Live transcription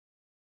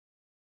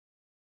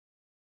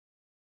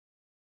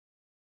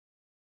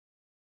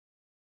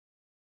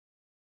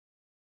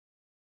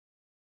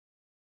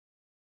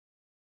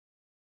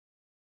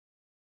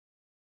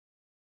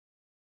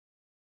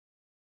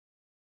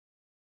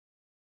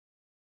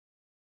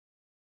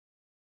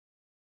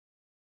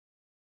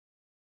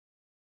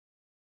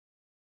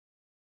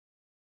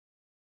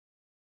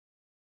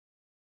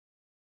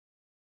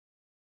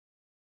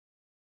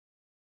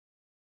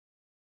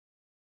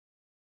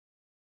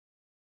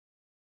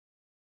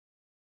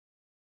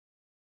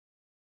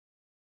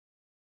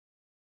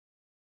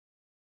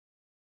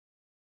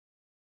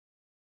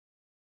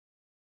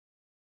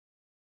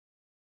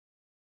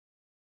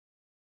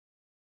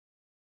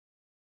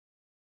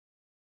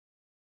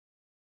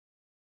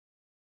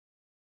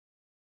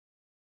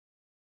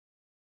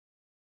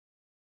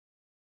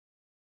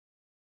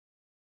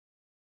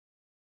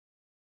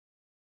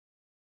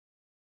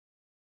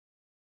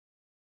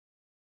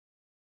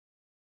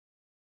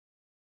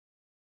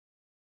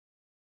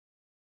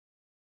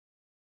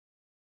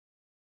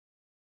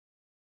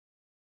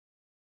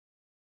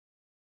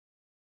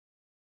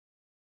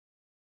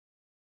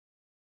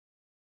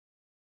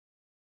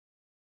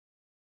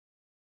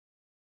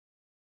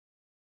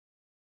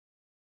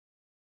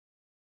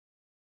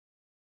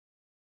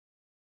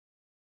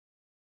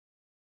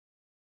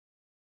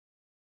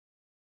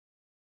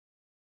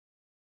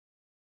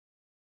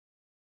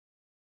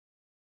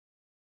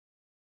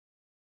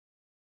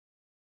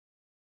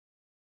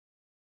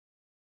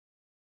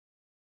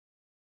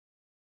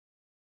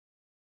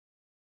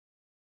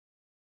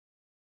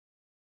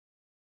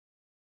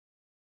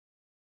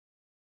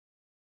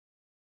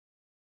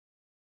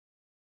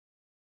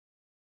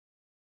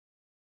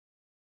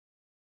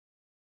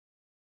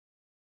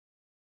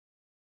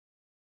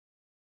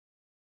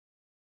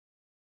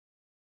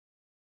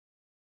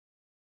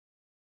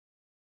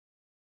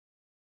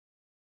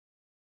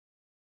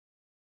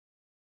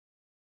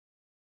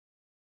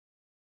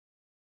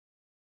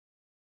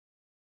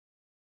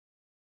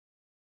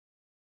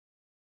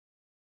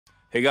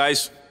Hey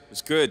guys,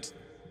 it's good.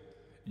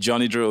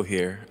 Johnny Drille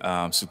here.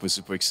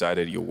 Super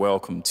excited. You're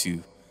welcome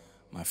to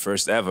my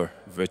first ever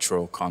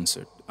virtual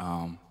concert.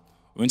 We're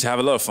going to have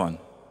a lot of fun,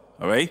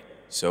 all right?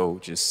 So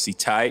just sit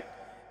tight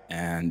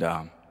and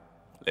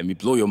let me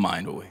blow your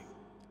mind away.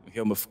 I'm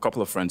here with a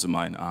couple of friends of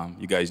mine.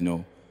 You guys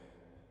know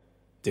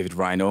David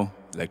Rhino,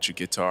 electric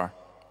guitar.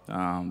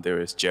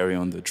 There is Jerry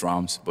on the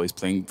drums, but he's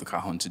playing the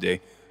cajon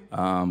today.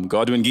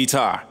 Godwin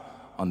guitar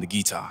on the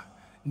guitar.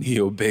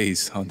 Neo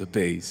bass on the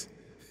bass.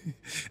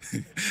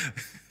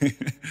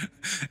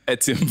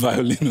 Etim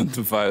violin on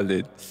the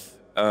violin.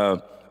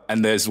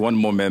 And there's one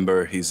more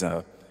member, he's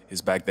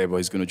back there, but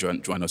he's gonna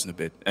join us in a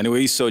bit.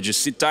 Anyway, so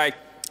just sit tight,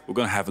 we're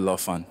gonna have a lot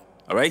of fun,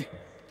 all right?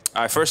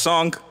 All right, first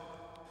song.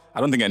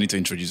 I don't think I need to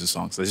introduce the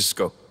songs, let's just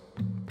go.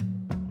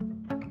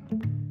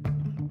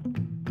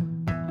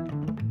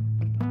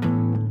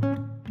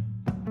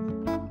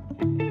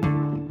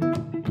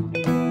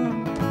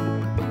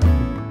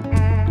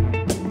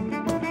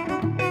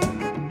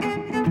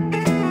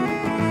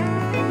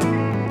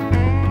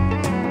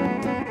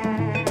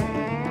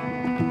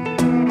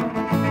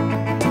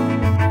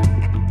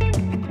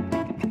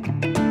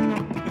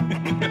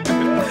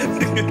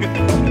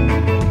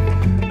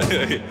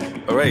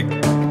 All right.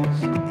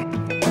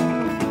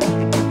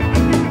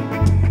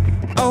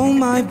 Oh,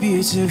 my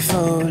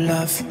beautiful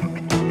love,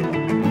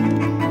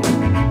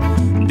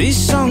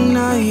 this song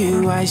now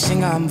you I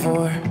sing I'm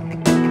for.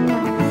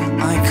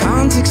 I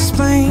can't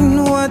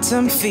explain what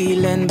I'm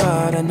feeling,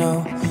 but I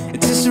know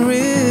it is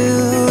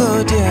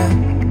real, yeah.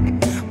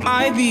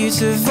 My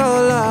beautiful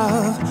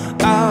love,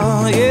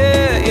 oh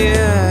yeah,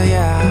 yeah,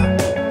 yeah.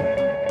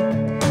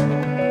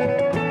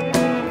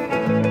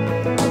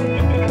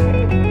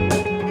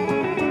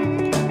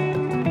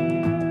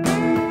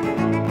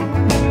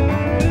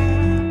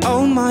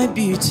 My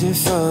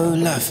beautiful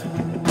love,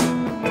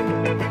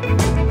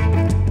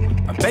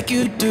 I beg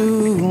you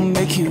do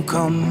make you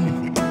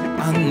come.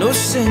 I know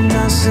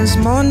since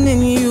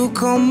morning you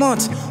come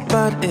out,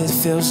 but it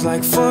feels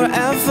like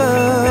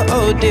forever,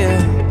 oh dear.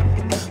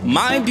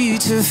 My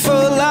beautiful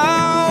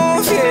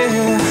love,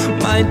 yeah.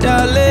 My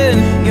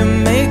darling, you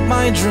make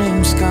my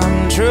dreams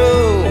come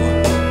true,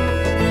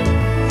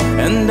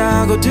 and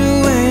I go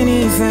do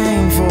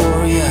anything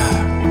for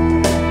you.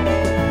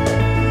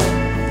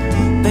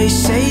 They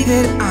say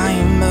that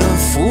I'm a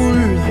fool.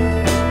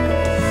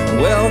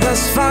 Well,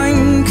 that's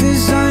fine,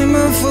 cause I'm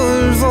a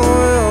fool for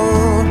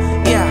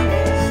you. Yeah,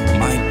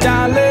 my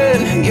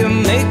darling, you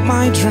make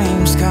my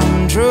dreams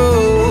come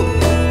true,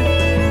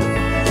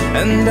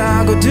 and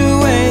I go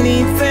do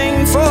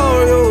anything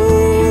for you.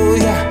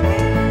 Yeah,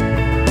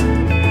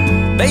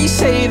 they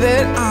say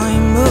that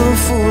I'm a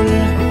fool.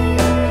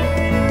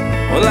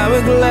 Well, I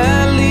would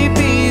gladly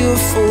be a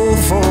fool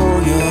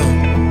for you.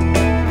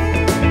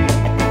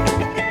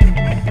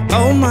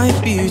 Oh, my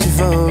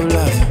beautiful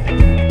love,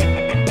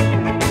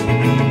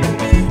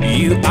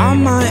 you are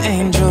my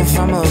angel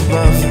from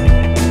above.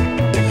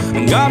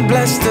 God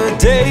bless the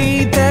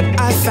day that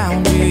I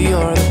found you.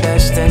 You're the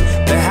best thing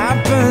that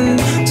happened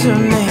to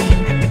me.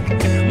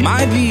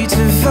 My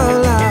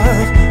beautiful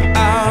love,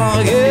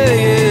 oh yeah,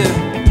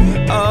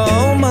 yeah.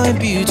 Oh, my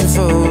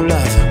beautiful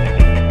love.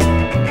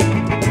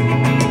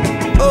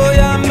 Oh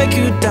yeah, make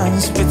you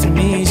dance with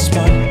me,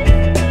 smile.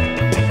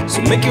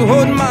 So make you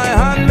hold my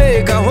hand,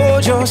 make I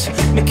hold yours.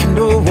 Make you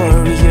no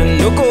worry, you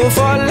no go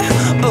fall.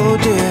 Oh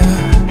dear,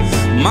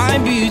 my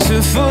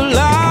beautiful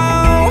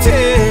love,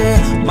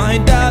 yeah. My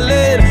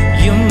darling,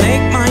 you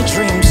make my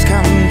dreams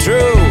come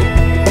true,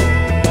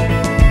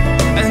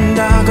 and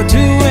I could do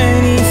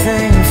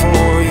anything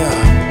for you.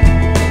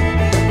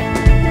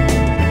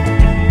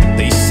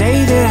 They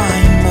say that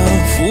I'm a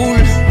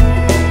fool.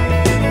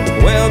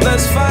 Well,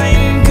 that's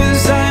fine,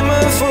 cause I'm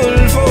a fool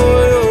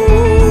for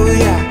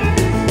you.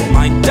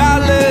 My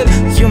darling,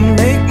 you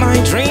make my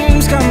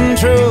dreams come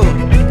true,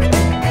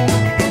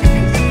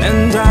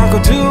 and I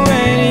could do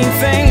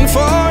anything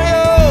for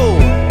you.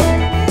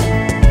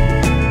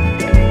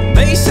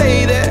 They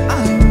say that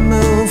I'm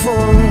a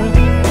fool.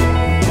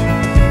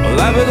 Well,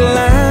 I would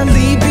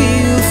gladly be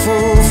a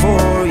fool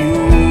for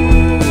you.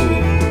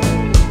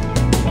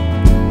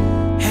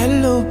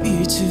 Hello,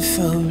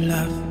 beautiful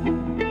love,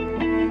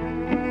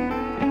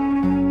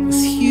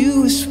 with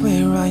you is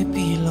where I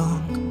belong.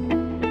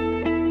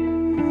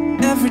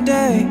 Every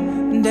day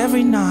and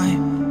every night,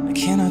 I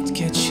cannot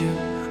get you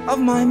off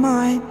my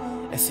mind.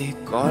 If you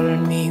call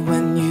me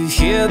when you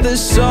hear the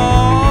song,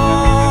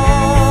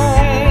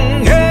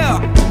 yeah,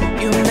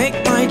 you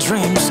make my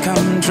dreams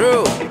come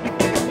true,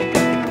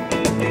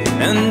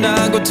 and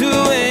I go do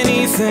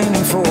anything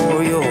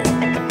for you.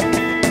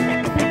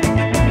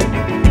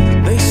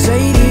 They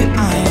say that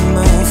I'm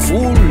a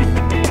fool.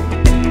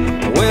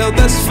 Well,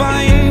 that's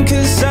fine,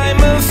 cause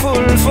I'm a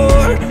fool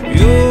for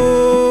you.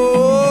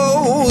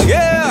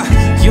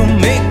 You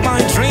make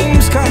my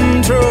dreams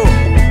come true,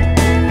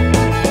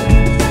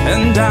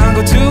 and I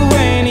go do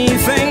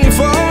anything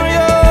for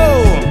you.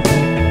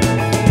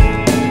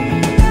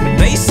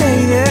 They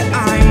say that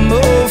I'm a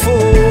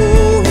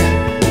fool,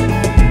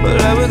 but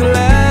I would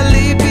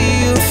gladly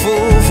be a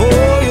fool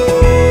for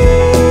you.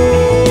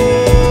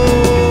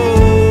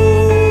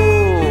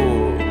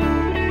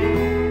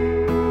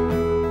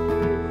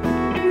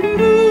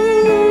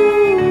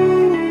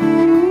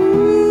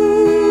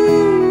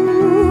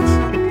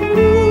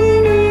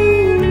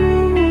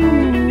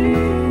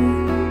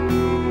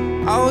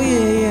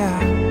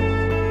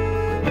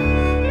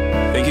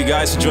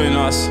 guys for joining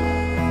us.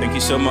 Thank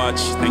you so much.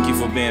 Thank you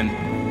for being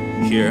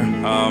here.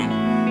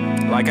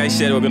 Like I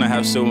said, we're gonna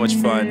have so much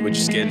fun. We're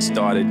just getting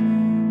started.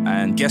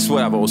 And guess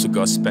what? I've also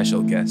got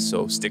special guests,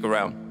 so stick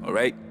around, all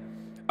right?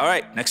 All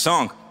right, next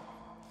song.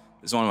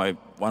 This is one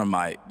of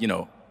my, you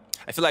know,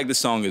 I feel like this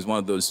song is one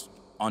of those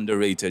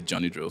underrated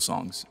Johnny Drill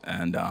songs.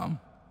 And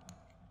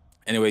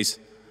anyways,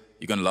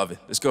 you're gonna love it.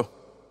 Let's go.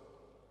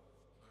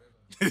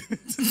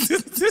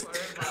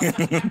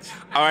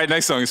 All right,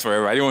 next song is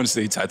Forever. I didn't want to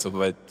say title,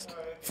 but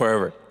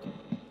Forever.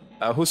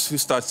 Who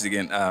starts it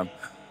again?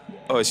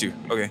 Oh, it's you.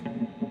 Okay.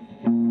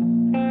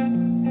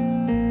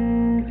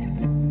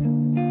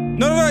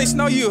 No, it's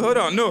not you. Hold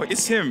on. No,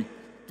 it's him.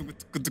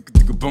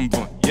 Boom,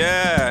 boom.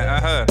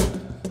 Yeah,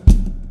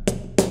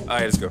 All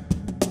right, let's go.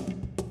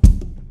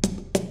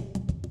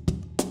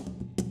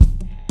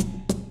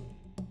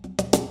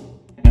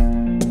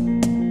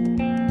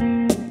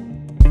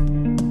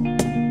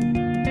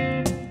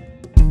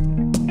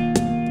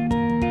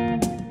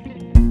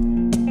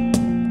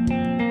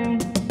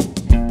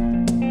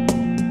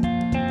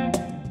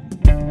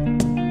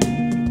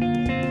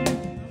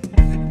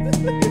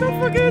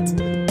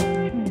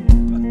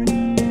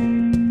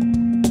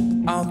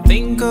 I'll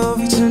think of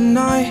you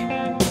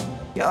tonight.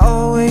 You're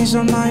always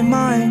on my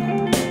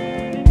mind.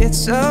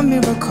 It's a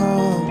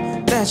miracle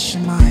that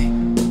you're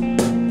mine.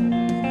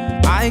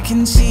 I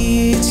can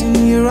see it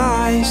in your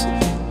eyes.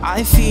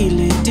 I feel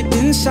it deep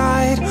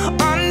inside.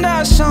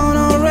 Under sun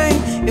or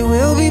rain, you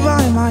will be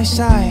by my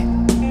side.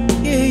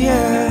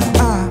 Yeah.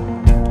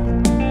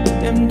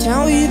 Them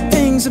tell you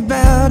things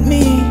about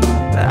me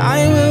that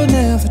I will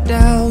never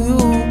tell you,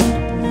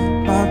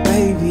 my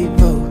baby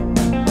boo.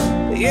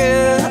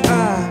 Yeah.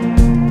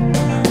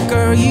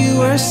 Girl, you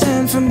were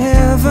sent from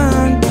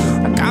heaven.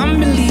 I can't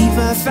believe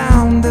I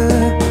found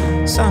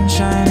the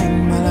sunshine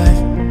in my life.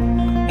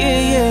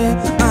 Yeah.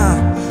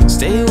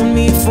 Stay with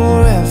me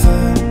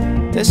forever.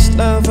 This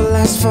love will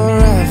last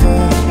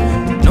forever.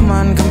 No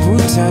man can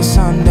put us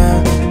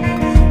under.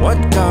 What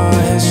God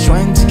has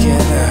joined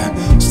together.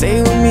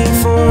 Stay with me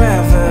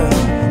forever.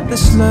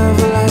 This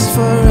love will last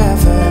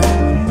forever.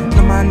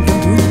 No man can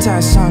put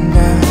us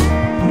under.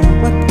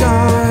 What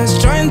God has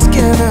joined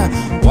together.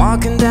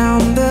 Walking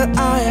down the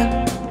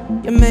aisle,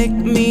 you make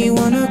me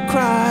wanna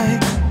cry.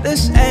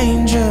 This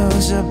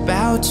angel's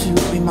about to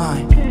be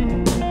mine.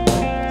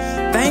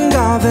 Thank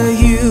God that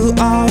you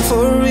are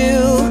for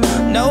real.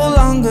 No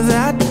longer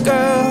that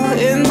girl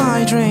in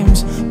my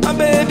dreams. My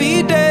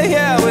baby day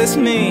here with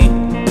me.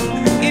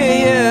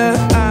 Yeah.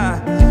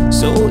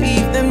 So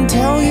if them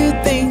tell you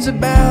things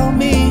about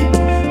me,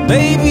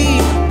 baby,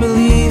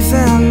 believe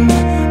them.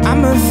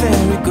 I'm a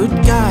very good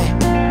guy.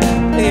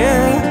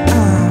 Yeah.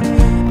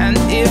 And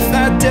if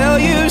I tell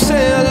you,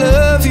 say I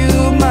love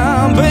you,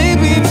 my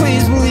baby,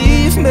 please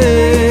believe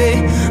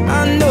me.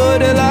 I know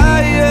that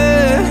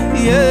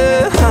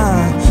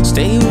yeah.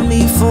 Stay with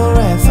me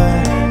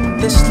forever.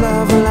 This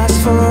love will last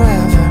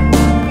forever.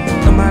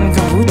 No man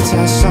can put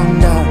us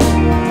under.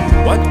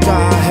 What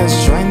God has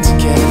joined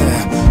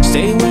together.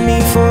 Stay with me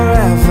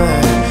forever.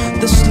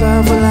 This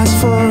love will last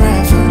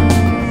forever.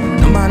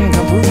 No man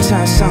can put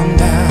us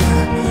under.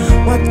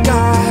 What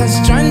God has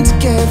joined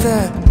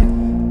together.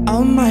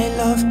 All my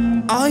love,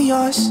 all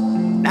yours,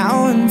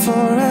 now and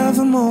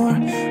forevermore.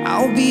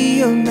 I'll be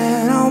your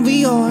man, I'll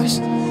be yours.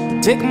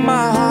 Take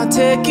my heart,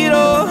 take it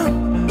all.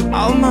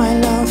 All my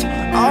love,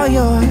 all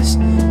yours,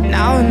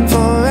 now and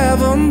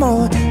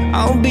forevermore.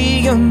 I'll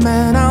be your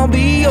man, I'll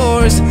be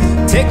yours.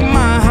 Take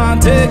my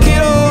heart, take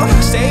it all.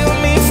 Stay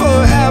with me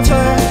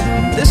forever.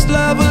 This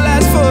love will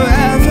last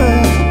forever.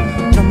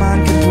 No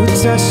man can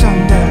put us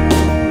under.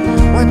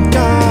 What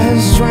God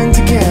has joined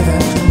together.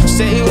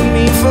 Stay with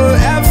me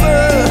forever.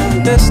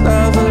 This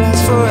love will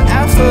last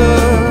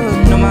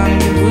forever. No man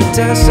can put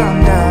us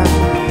under.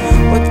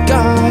 What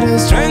God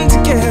has joined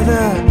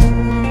together.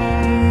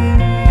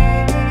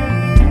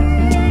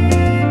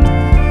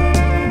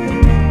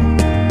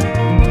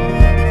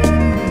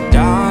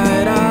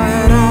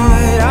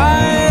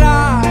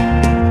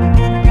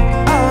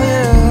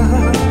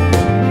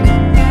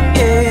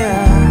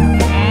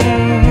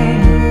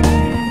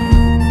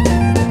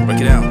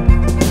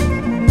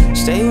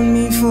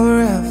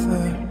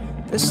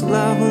 This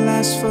love will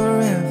last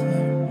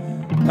forever.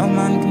 No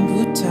man can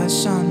put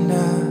us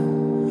under.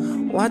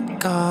 What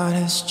God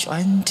has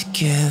joined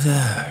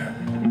together.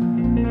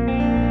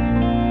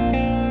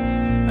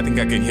 I think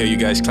I can hear you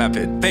guys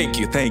clapping. Thank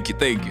you.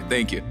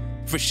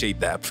 Appreciate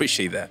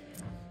that.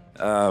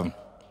 All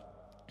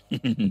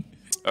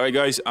right,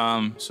 guys.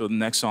 So the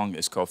next song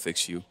is called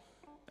 "Fix You,"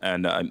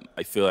 and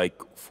I feel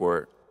like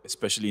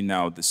especially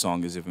now, the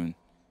song is even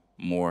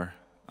more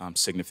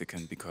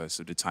significant because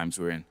of the times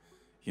we're in.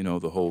 You know,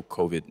 the whole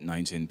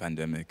COVID-19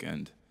 pandemic,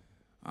 and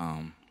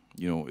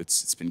you know,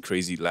 it's been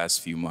crazy the last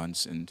few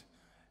months. And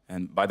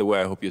by the way,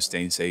 I hope you're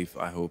staying safe.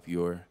 I hope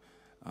you're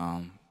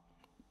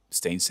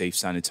staying safe,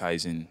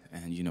 sanitizing,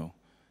 and you know,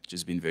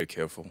 just being very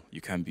careful.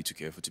 You can't be too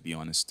careful, to be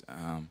honest.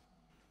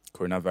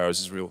 Coronavirus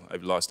is real.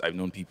 I've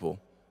known people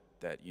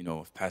that, you know,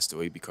 have passed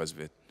away because of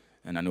it,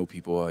 and I know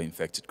people are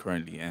infected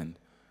currently, and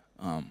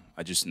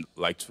I just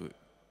like to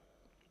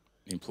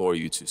implore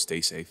you to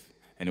stay safe.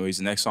 Anyways,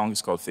 the next song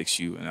is called Fix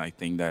You, and I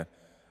think that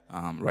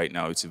right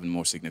now it's even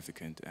more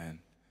significant, and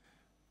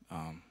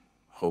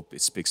hope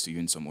it speaks to you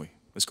in some way.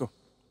 Let's go.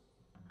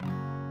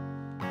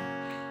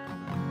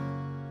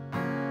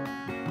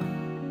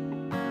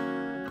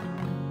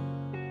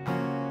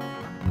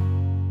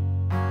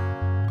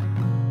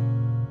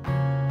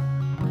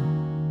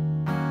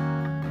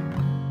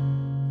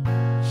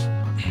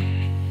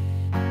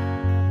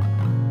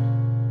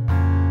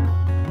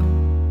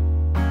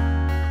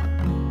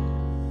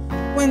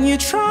 When you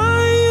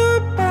try your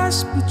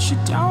best but you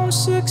don't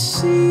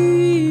succeed,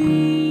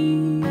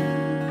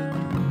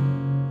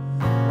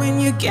 when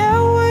you get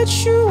what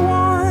you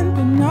want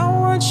but not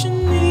what you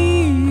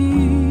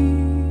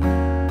need,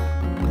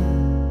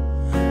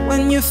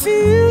 when you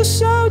feel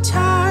so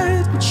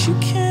tired but you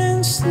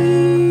can't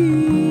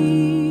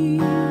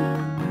sleep,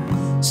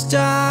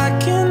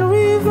 stuck in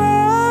reverse,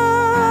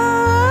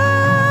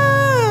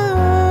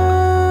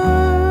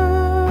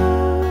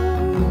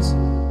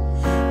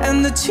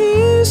 and the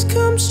tears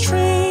come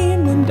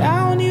streaming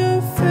down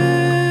your face.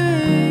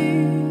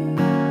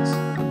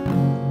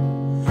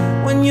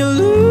 When you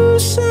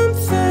lose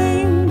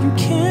something you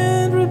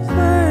can't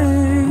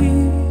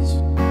replace,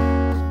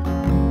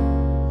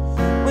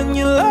 when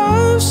you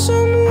love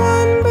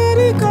someone but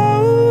it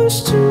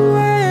goes to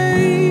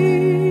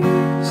waste,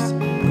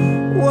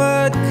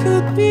 what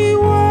could be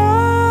worse?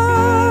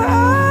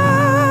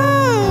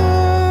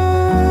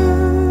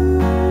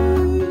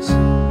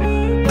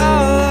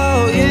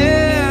 Oh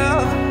yeah,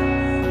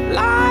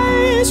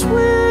 lights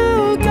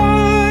will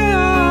guide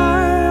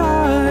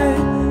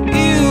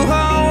you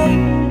home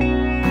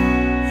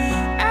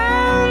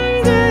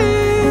and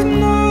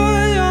ignite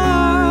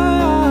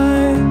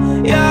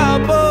your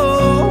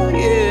bow,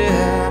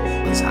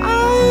 yeah, 'cause I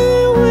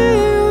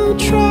will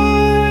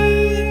try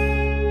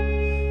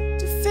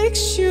to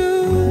fix you.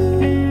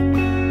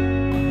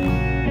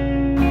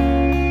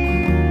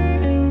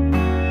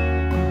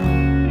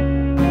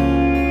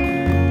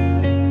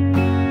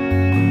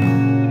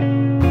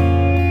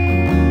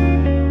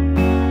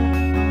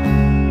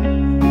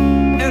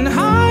 And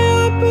high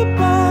up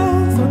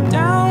above or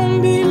down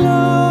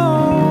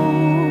below,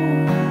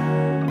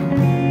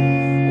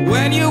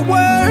 when you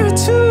were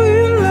too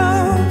in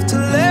love to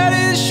let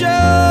it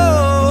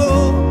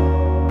show,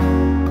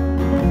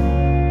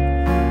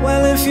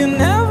 well, if you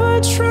never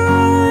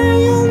try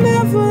you'll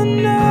never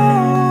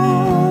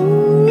know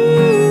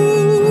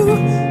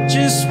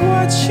just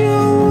what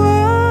you're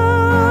worth.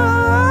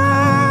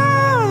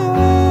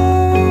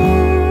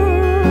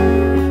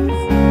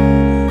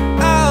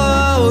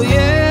 Oh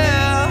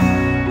yeah,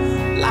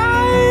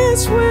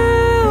 lights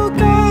will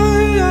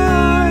guide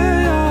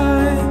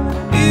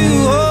you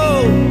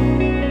home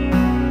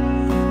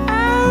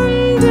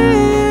and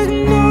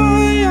ignite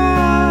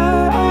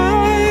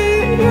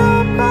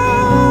your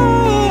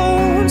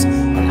bones,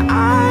 and I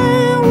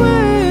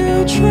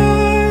will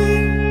try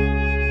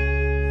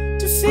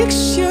to fix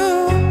you.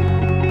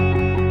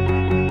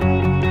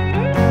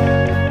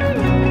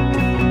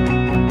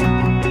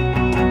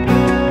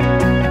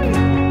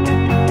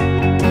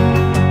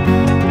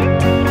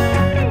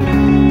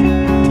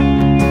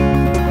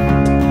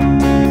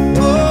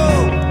 Whoa.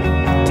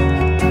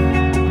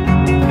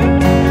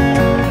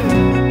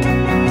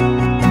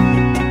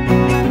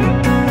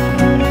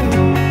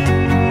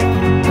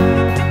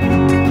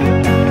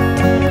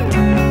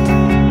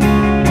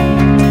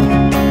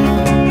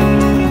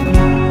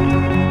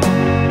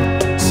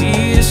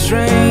 See a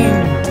strain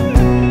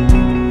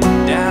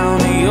down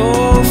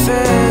your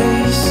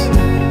face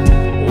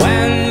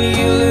when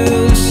you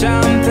lose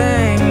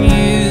something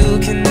you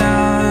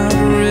cannot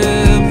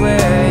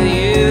replace.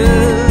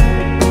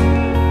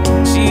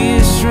 See a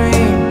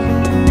strain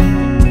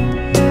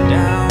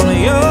down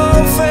your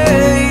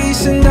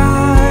face, and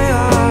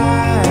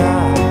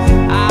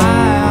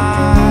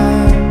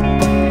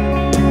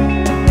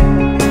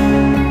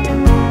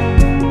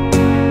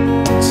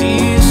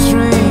see a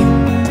strain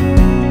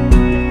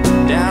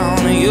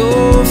down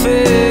your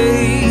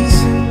face.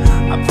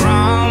 I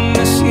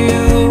promise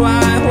you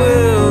I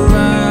will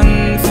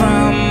learn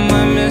from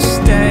my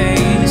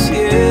mistakes.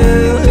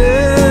 Yeah,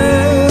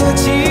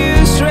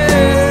 tears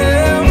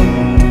stream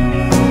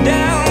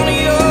down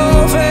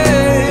your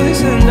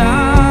face, and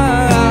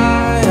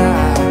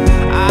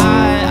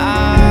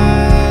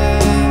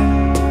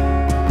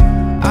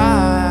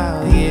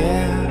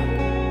yeah,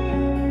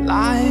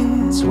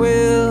 lights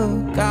will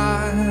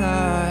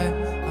guide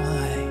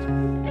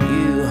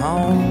you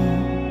home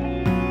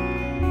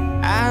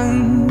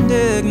and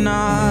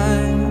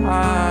ignite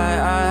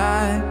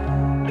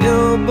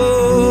your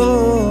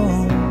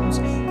bones.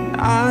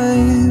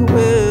 I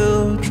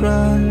will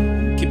try.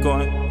 Keep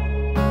going.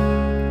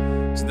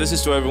 So this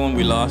is to everyone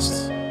we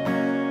lost.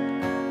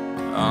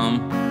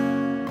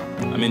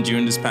 I mean,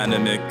 during this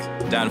pandemic,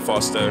 Dan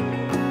Foster,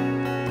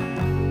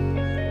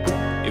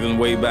 even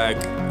way back.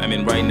 I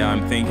mean, right now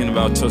I'm thinking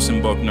about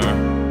Tosin Buckner,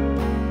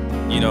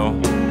 you know,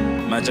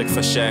 Magic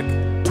Fashek,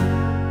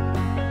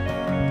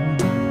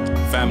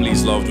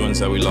 families, loved ones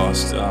that we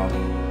lost.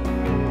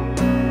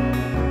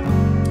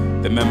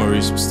 The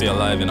memories will stay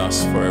alive in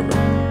us forever.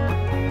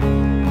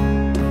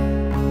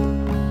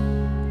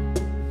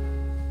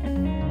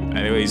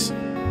 Anyways,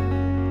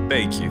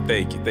 thank you.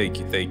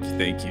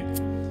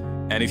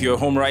 And if you're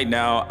home right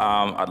now,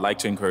 I'd like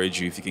to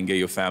encourage you, if you can get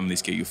your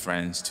families, get your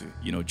friends to,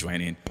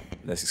 join in.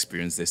 Let's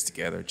experience this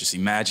together. Just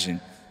imagine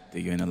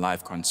that you're in a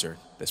live concert.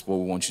 That's what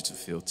we want you to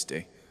feel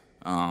today.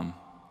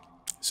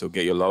 So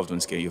get your loved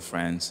ones, get your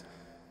friends,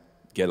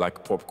 get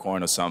like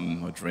popcorn or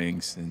something or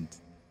drinks, and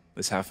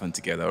let's have fun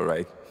together, all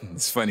right?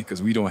 It's funny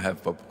because we don't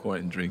have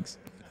popcorn and drinks.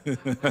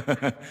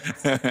 But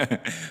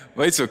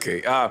it's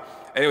okay.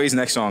 Anyways,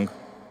 next song.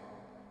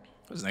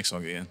 What's the next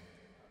song again?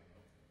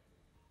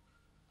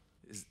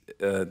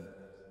 That's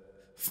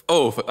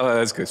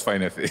good. It's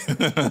fine, F.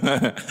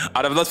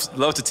 I'd have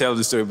loved to tell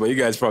the story, but you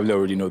guys probably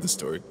already know the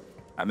story.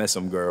 I met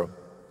some girl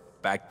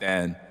back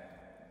then.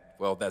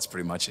 Well, that's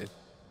pretty much it.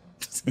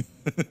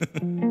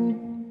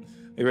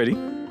 You ready?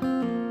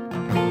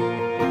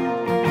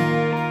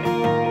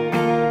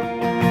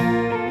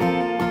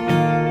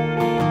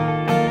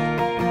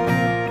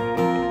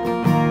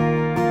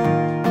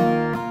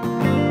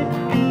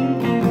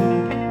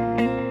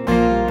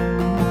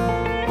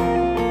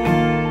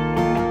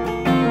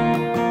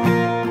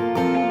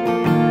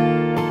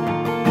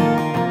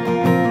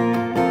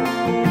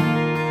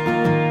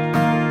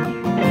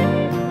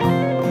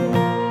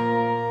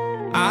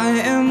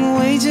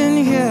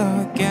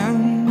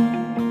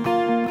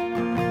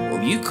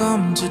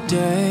 Come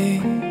today,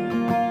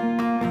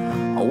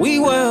 are we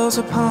worlds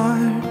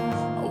apart?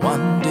 I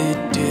wonder,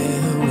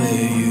 dear,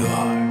 where you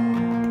are.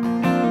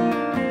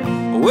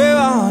 Where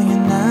are you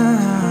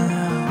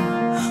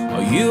now?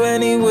 Are you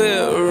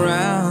anywhere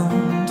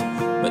around?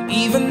 But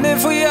even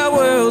if we are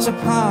worlds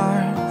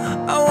apart,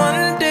 I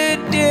wonder,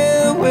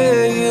 dear,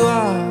 where you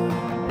are.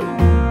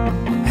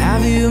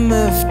 Have you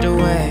moved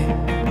away?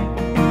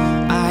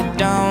 I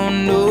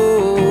don't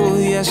know,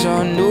 yes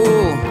or no.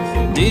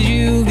 Did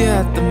you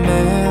get the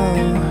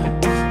mail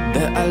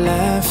that I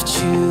left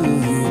you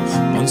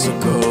months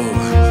ago?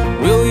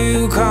 Will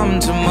you come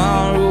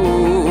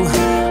tomorrow?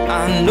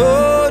 I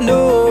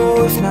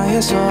know, if not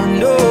yes or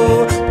no.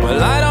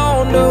 Well, I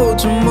don't know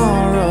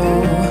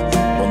tomorrow.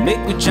 We'll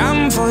make a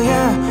jam for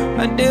ya.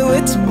 I do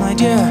it, my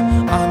dear.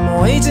 I'm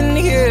waiting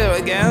here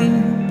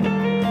again.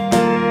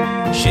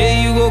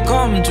 Say you go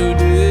come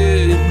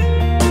today.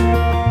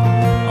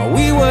 Are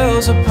we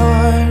worlds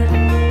apart?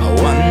 I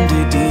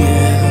wonder, dear.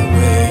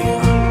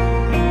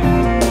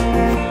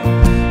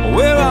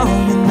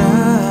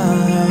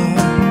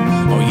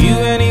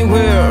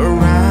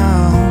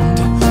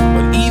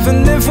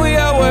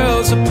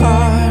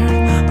 Apart,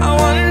 I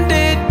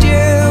wondered,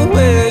 dear,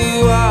 where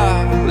you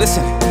are.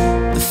 Listen,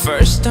 the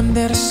first time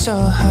that I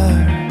saw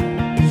her,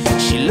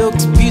 she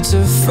looked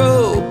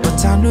beautiful,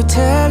 but I no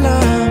tell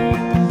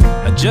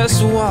her. I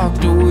just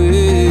walked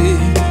away,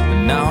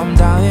 and now I'm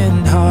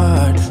dying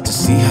hard to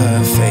see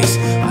her face.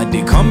 I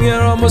did come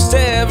here almost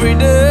every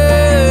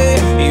day.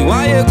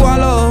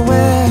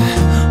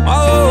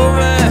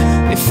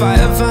 If I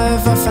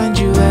ever find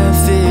you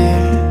ever,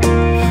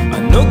 I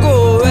no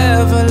go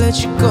ever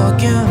let you go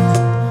again.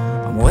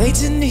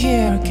 Waiting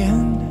here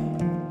again.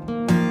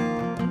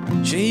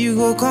 Say you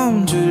go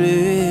come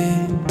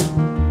today.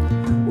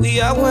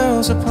 We are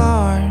worlds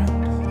apart.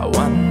 I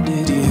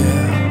wondered,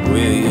 yeah,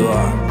 where you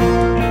are.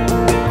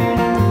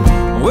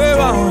 Where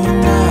are you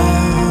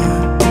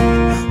now?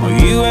 Are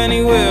you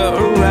anywhere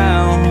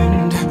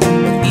around?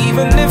 But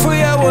even if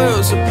we are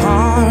worlds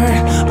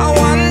apart, I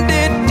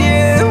wondered,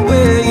 yeah,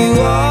 where you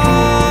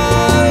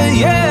are.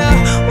 Yeah,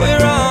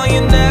 where are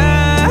you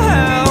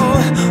now?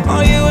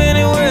 Are you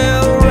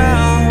anywhere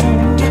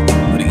around?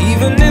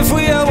 Even if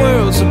we are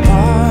worlds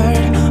apart,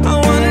 I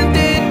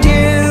wondered,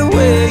 dear,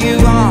 where you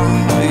are,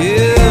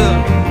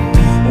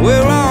 yeah.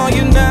 Where are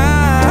you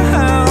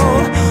now?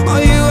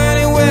 Are you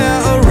anywhere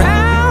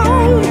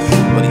around?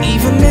 But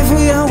even if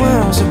we are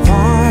worlds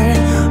apart,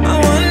 I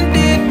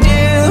wondered,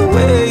 dear,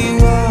 where you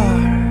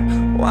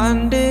are.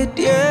 Wondered,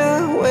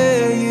 dear,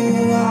 where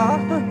you are.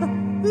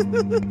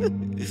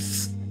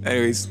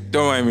 Anyways,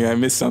 don't mind me, I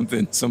missed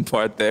something, some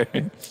part there.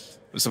 I'm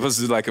supposed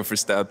to do like a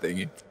freestyle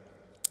thingy.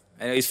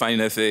 Anyways,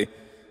 finding FA.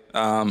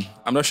 I'm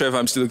not sure if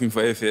I'm still looking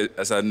for FA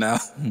as of now.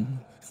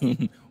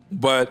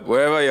 But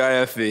wherever you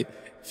are, FA,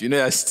 if you know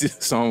you're still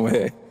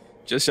somewhere,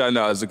 just shout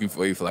out I was looking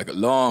for you for like a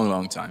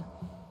long time.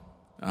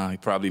 You're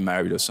probably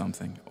married or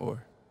something.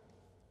 Or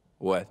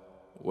what?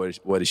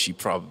 What is she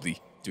probably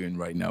doing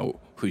right now?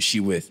 Who is she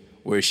with?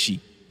 Where is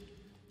she?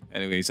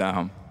 Anyways,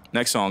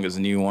 next song is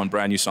a new one,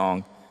 brand new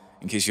song.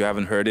 In case you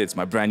haven't heard it, it's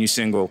my brand new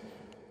single,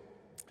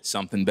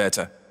 Something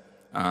Better.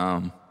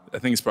 I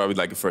think it's probably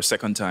like for a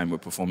second time we're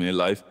performing it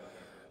live.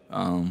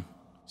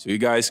 So you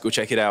guys go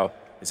check it out.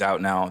 It's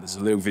out now. There's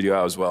a little video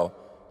out as well.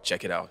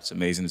 Check it out. It's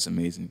amazing. It's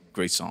amazing.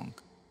 Great song.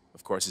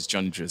 Of course, it's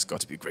Johnny Drille. It's got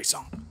to be a great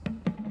song.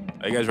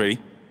 Are you guys ready?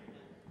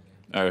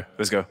 All right,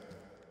 let's go.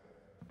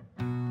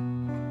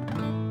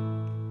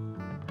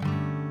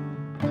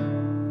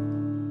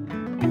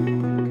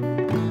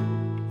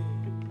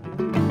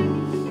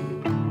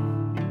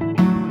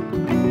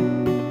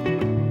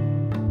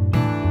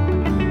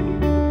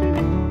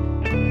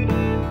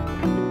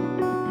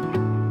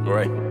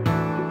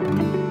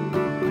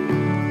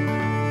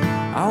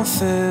 I'll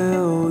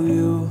fail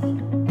you.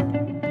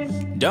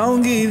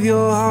 Don't give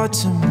your heart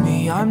to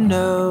me, I'm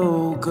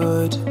no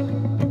good.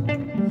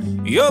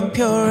 You're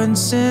pure and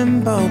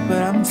simple,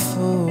 but I'm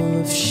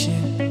full of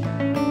shit.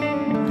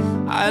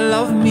 I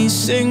love me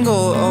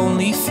single,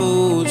 only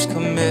fools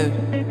commit.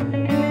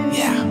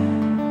 Yeah.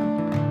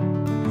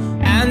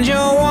 And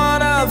you're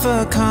one of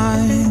a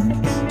kind.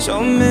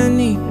 So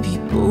many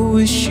people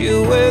wish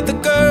you were the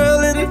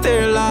girl in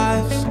their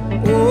lives.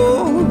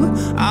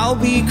 Oh, I'll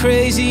be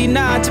crazy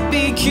not to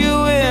be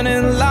queuing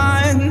in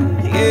line,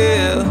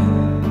 yeah.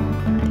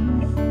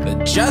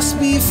 But just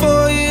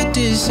before you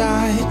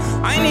decide,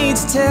 I need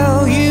to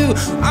tell you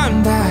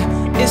I'm that.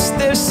 Is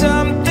there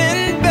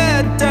something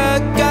better,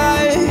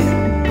 guy?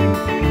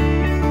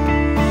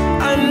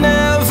 I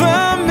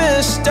never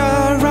missed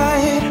a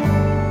ride.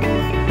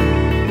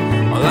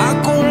 La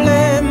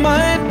Colette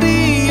might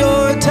be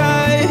your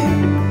type.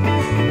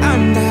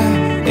 I'm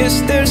that.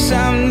 Is there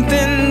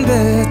something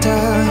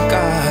better,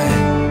 guy?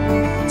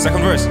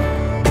 Second verse.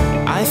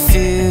 I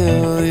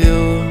feel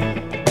you.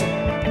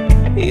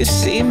 You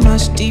see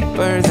much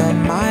deeper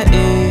than my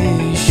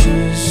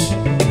issues.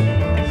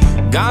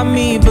 Got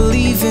me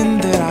believing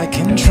that I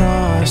can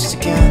trust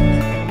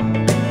again.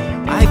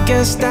 I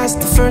guess that's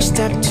the first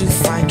step to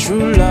find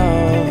true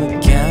love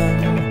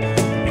again.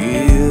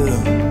 Yeah.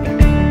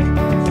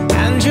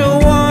 And you're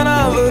one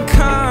of a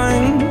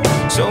kind.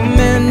 So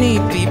many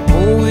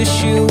people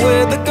wish you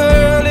were the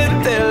girl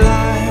in their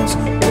lives.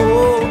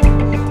 Oh,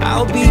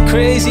 I'll be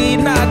crazy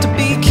not to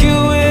be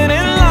queuing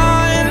in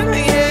line,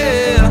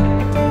 yeah.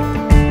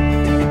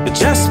 But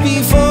just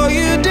before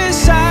you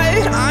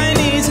decide, I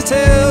need to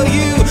tell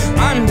you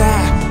I'm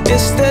that.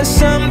 Is there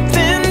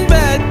something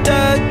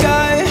better,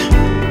 guy?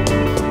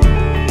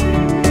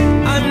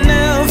 I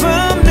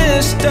never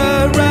missed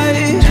a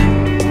ride.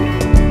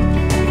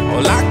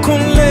 Well, I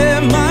couldn't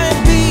let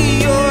might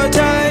be your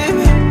type.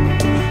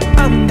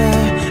 I'm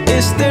that.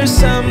 Is there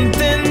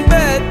something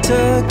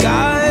better,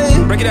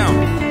 guy? Break it down.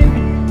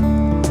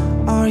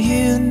 Are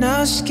you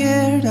not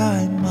scared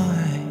I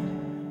might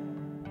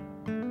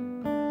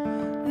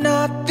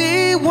not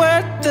be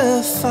worth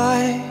the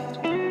fight?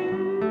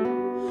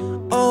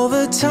 All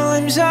the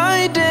times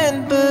I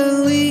didn't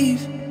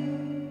believe.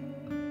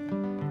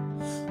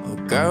 Oh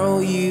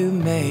girl, you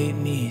made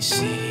me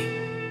see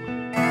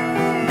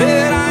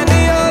that I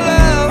need your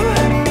love.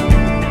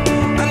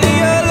 I need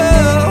your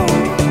love.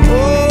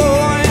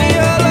 Oh, I need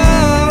your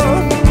love.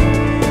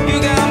 You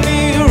got me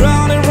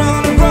running,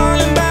 running,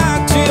 running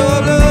back to your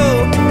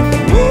love.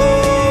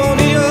 Oh,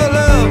 need your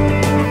love.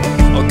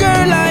 Oh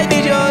girl, I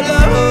need your love.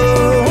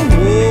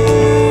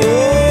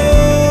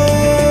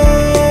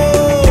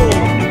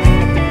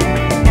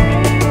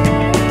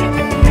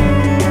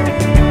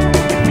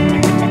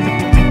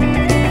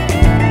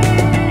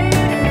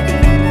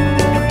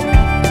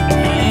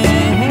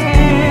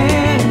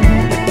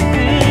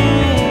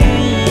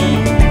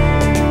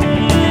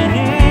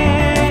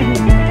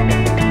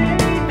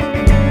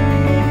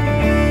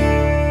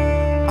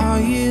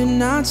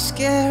 Not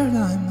scared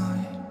I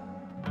might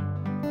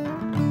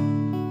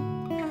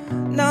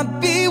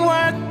not be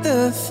worth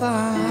the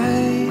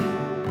fight.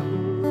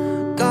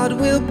 God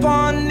will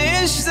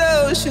punish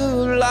those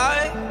who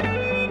lie.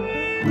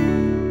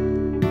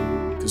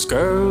 'Cause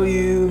girl,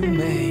 you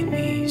made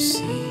me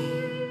see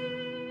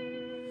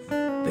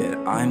that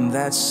I'm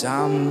that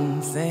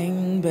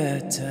something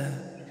better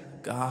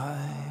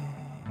guy.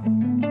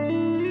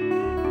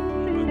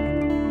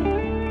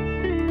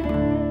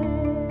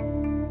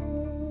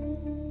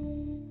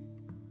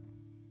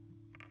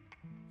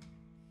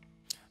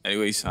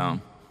 Anyways,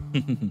 hope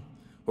you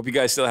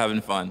guys still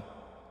having fun.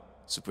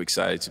 Super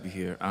excited to be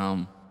here.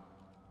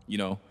 You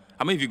know,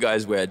 how many of you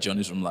guys were at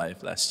Johnny's Room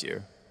Live last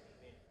year?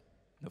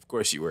 Of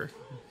course you were.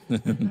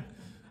 It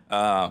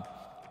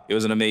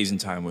was an amazing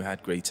time. We had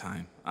a great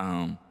time.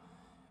 I'm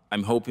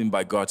hoping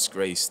by God's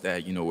grace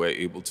that, you know, we're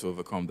able to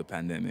overcome the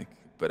pandemic.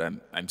 But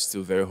I'm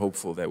still very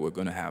hopeful that we're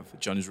going to have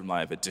Johnny's Room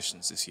Live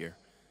editions this year.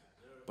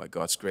 By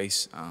God's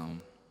grace,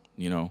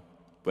 you know.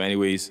 But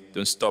anyways,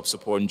 don't stop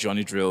supporting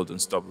Johnny Drille.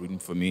 Don't stop rooting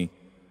for me.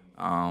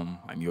 I'm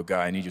your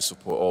guy. I need your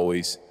support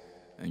always.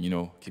 And, you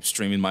know, keep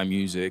streaming my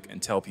music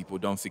and tell people,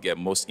 don't forget,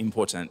 most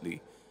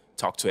importantly,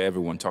 talk to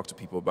everyone. Talk to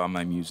people about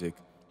my music.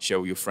 Share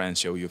with your friends.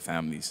 Share with your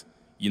families.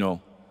 You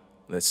know,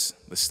 let's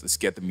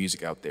get the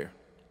music out there.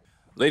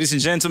 Ladies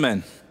and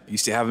gentlemen, you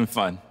still having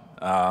fun.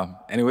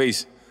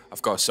 Anyways,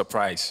 I've got a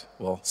surprise.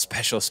 Well,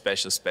 special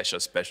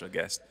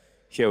guest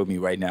here with me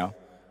right now.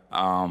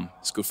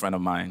 It's a good friend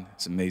of mine.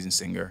 It's an amazing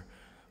singer.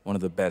 One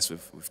of the best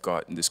we've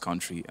got in this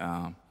country.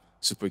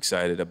 Super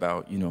excited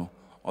about, you know,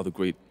 all the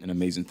great and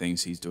amazing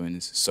things he's doing.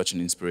 It's such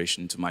an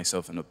inspiration to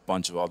myself and a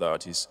bunch of other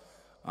artists.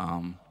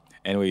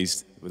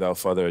 Anyways, without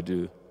further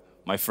ado,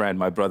 my friend,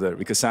 my brother,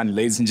 Rikasani,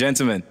 ladies and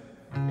gentlemen.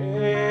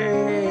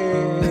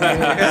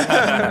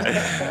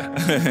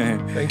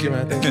 Thank you,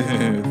 man.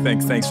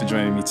 Thank you. Thanks for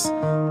joining me.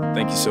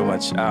 Thank you so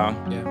much.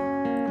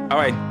 Yeah. All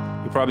right,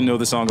 you probably know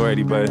the song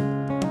already, but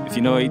if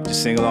you know it,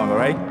 just sing along, all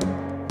right?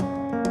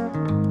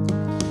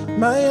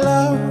 My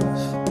love,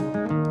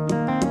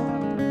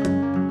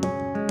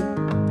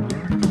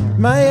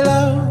 my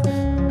love.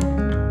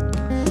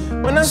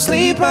 When I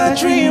sleep, I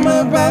dream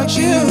about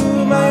you,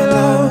 my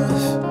love.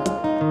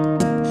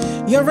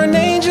 You're an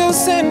angel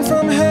sent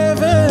from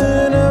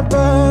heaven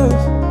above,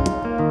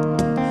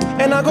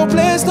 and I go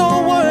place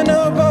no one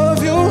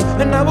above you,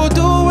 and I will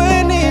do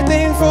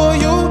anything for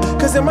you,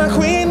 'cause you're my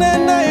queen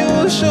and I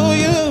will show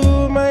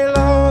you my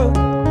love.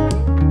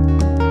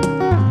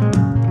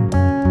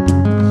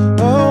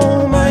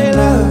 Oh, my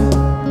love.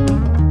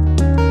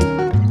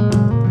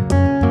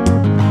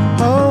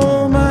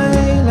 Oh, my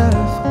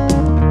love.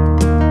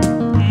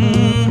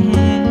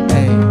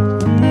 Hey,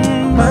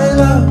 my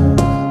love.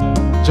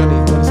 Johnny,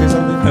 you wanna say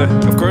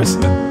something? Of course.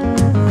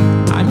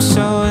 I'm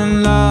so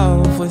in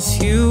love with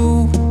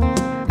you,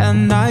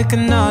 and I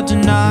cannot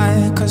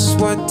deny, 'cause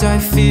what I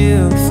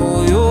feel for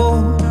you,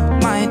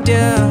 my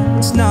dear,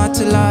 is not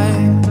a lie.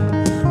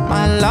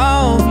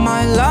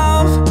 My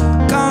love,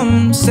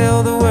 come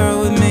sail the world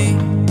with me.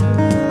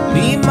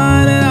 Be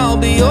mine and I'll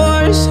be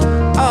yours,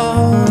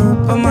 oh,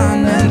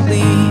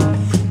 permanently.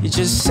 You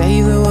just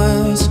say the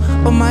words,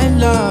 oh my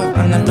love,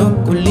 and the look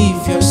will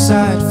leave your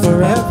side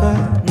forever.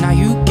 Now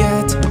you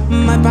get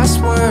my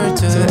password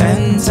to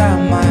enter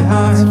my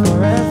heart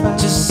forever.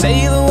 Just say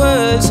the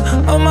words,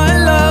 oh my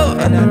love,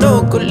 and the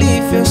look will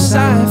leave your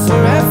side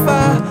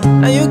forever.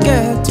 Now you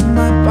get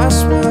my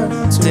password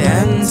to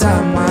enter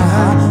my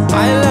heart.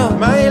 My love,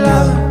 my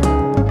love.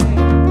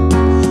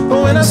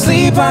 When I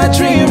sleep, I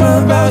dream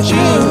about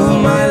you,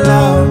 my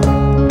love.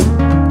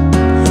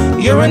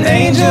 You're an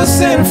angel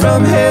sent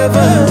from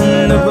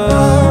heaven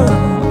above,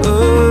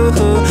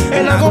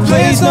 and I go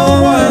place no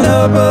one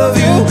above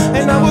you,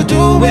 and I will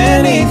do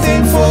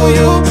anything for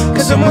you,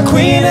 'cause I'm a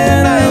queen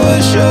and I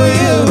will show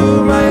you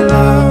my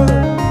love.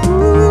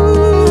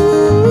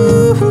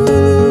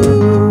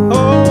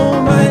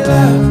 Oh, my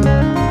love.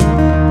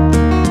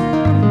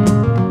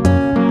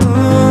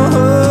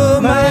 Oh,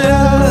 my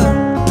love.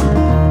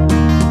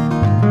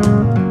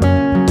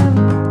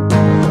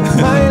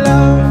 My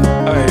love.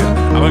 Alright,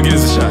 I'm gonna give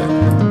this a shot.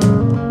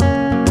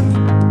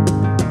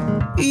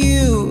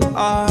 You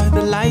are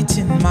the light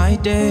in my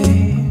day,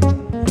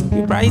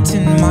 you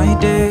brighten my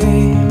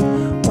day.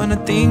 When I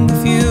think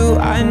of you,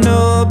 I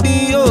know I'll be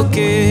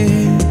okay.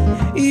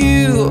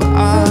 You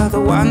are the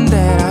one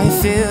that I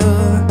feel,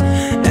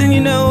 and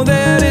you know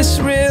that it's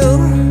real.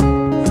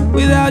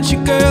 Without you,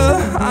 girl,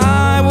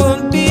 I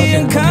won't be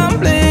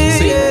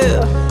incomplete.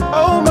 Yeah.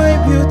 Oh, my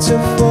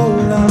beautiful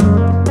love.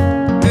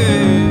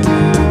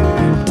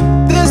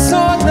 This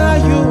song now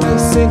you are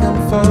singing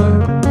for,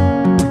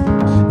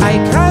 I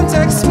can't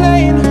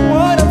explain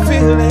what I'm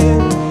feeling,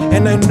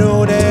 and I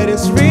know that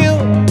it's real.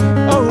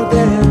 Oh,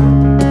 damn,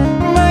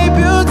 my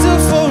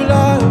beautiful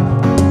love.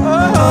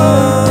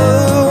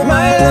 Oh,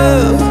 my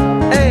love.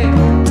 Hey.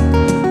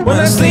 When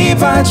I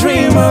sleep, I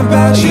dream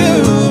about you,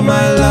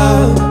 my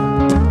love.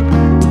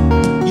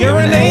 You're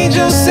an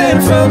angel sent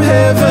from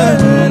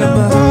heaven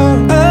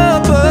above,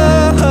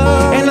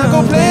 and I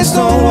go place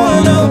no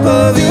one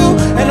above you,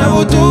 and I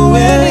will do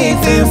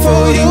anything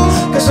for you,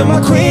 'cause I'm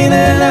a queen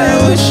and I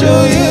will show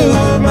you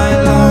my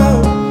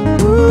love.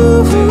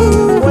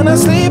 When I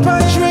sleep,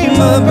 I dream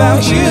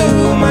about you,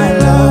 my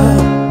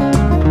love.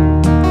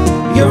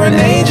 You're an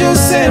angel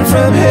sent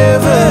from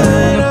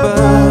heaven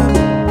above,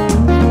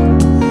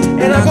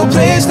 and I go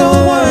place no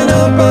one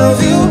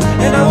above you,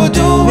 and I will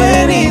do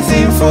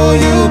anything for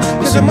you,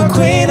 'cause I'm a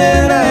queen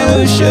and I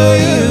will show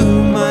you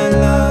my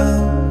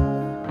love.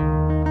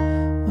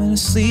 When I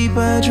sleep,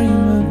 I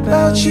dream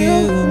about you,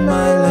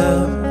 my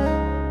love.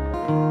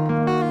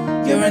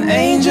 You're an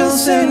angel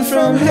sent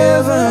from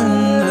heaven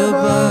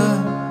above,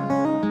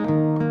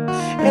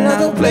 and I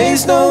don't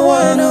place no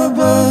one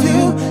above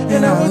you,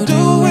 and I will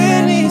do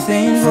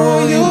anything for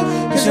you,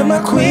 'cause you're my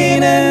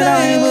queen and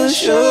I will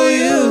show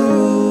you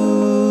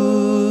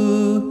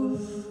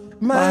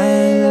my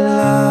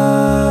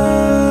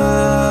love.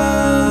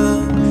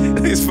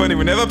 It's funny,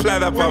 we never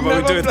planned that part, but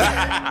we do it.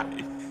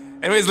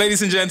 Anyways,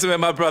 ladies and gentlemen,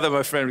 my brother,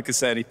 my friend,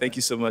 Rikasani, thank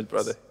you so much,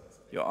 brother.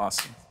 You're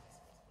awesome.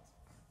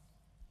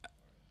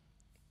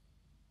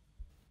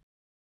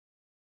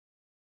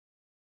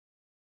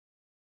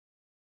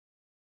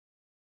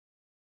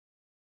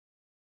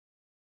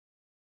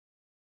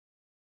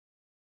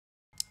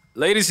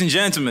 Ladies and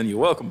gentlemen, you're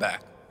welcome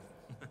back.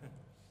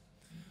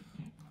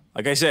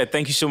 Like I said,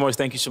 thank you so much,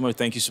 thank you so much,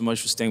 thank you so much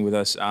for staying with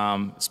us.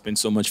 It's been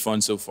so much fun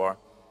so far.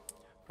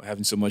 We're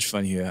having so much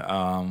fun here.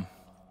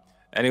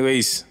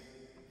 Anyways,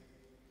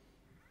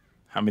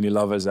 how many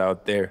lovers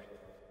out there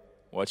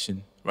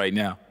watching right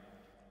now?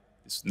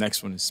 This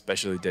next one is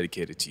specially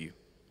dedicated to you,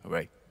 all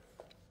right?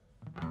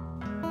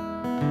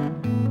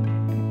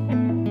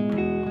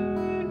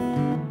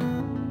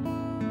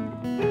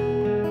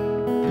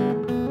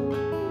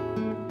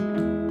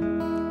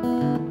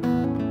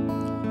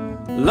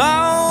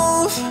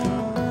 Love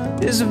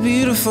is a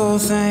beautiful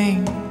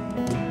thing.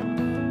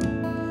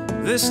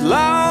 This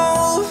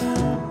love,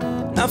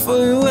 not for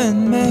you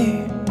and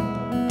me.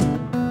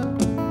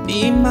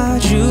 Be my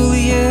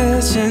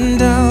Juliet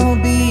and I'll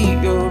be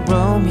your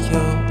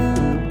Romeo,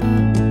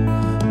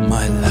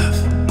 my love.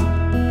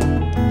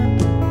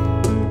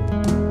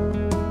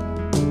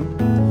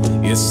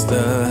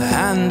 the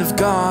hand of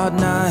God,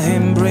 now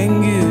Him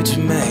bring you to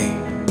me.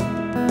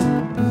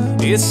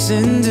 It's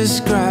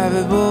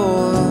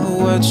indescribable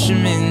what you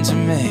mean to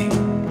me.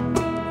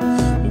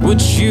 Would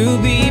you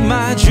be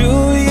my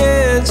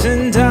Juliet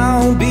and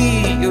I'll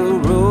be your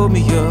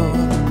Romeo?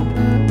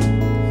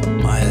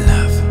 My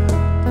love,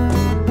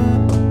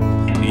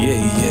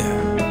 yeah, yeah.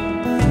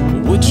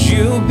 Would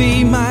you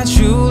be my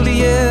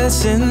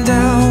Juliet and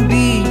I'll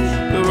be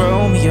your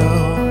Romeo?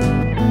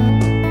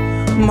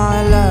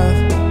 My love,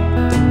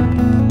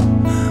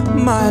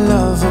 my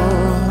love,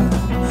 oh.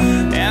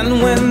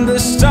 And when the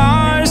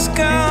stars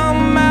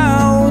come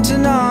out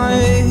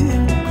tonight,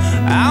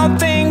 I'll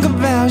think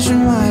about you,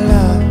 my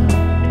love,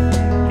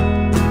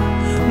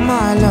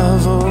 my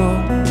love, oh.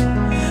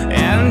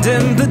 And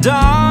in the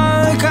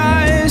dark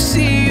I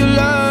see your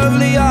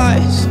lovely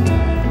eyes.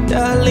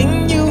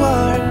 Darling, you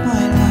are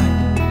my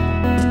life,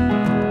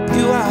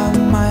 you are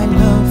my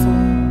love, oh.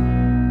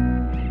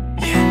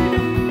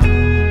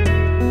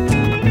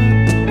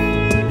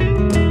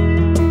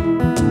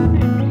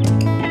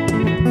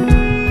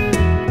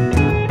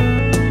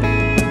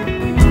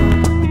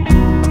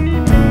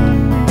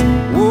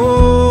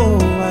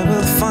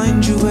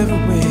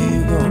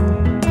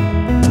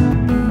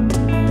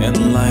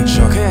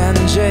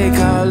 Jake,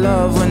 our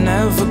love will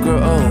never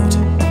grow old.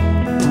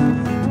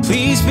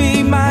 Please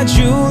be my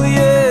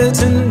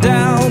Juliet and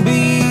I'll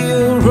be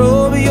your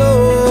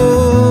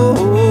Romeo,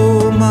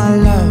 my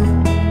love,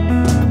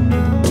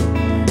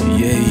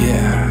 yeah,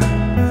 yeah.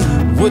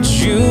 Would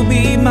you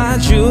be my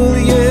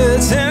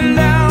Juliet and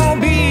I'll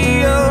be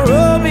your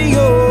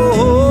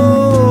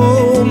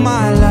Romeo,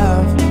 my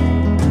love,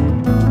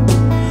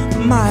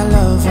 my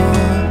love,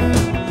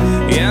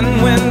 oh.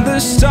 And when the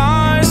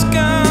stars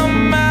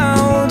come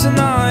out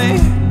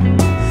tonight,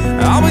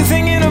 I'll be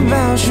thinking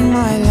about you,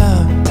 my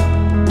love,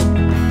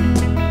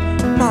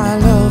 my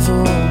love,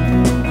 oh.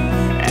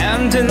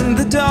 And in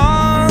the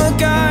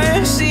dark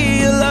I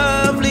see a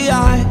lovely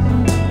eye.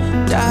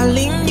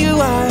 Darling, you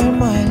are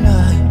my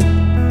life,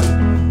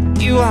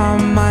 you are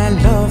my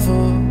love,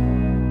 oh.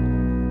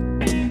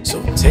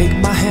 So take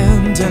my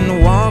hand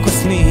and walk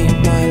with me,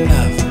 my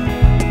love.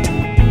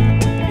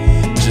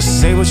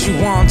 Just say what you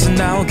want and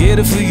I'll get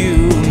it for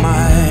you,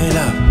 my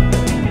love.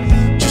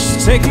 Just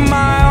take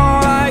my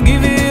all, I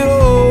give it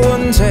all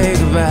and take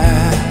it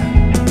back.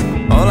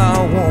 All I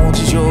want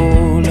is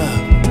your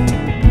love,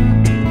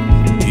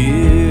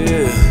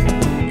 yeah.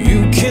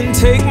 You can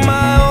take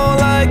my all,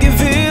 I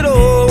give it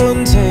all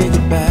and take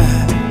it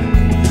back.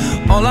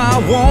 All I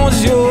want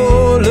is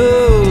your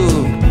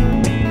love,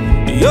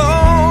 your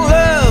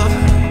love,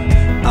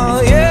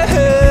 oh yeah.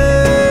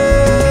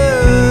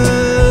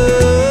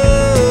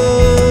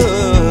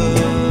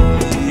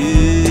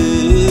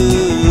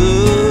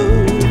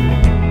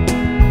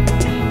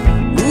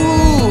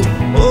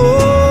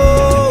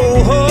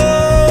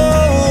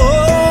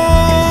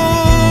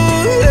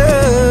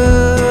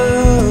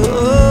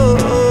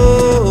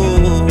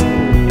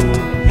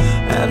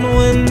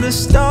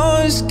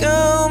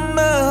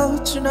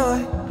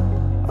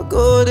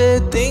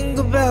 Think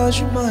about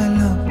you, my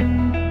love,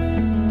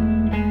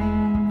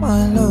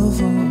 my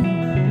love, oh.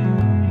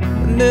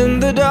 And in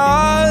the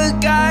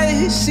dark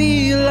I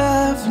see your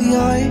lovely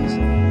eyes.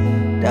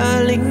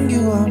 Darling,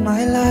 you are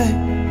my life,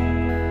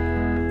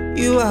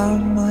 you are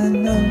my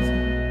love.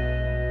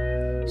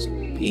 So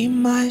be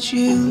my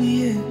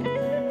Juliet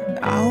and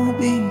I'll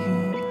be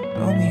your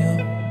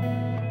Romeo,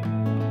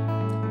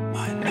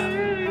 my love.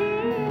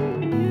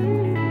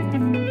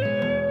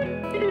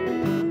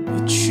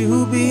 Would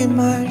you be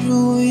my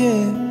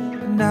Juliet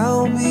and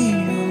I'll be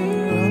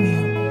your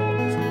Romeo?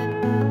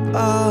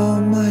 Oh,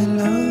 my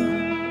love,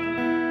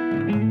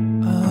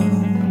 oh,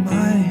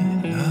 my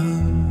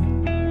love.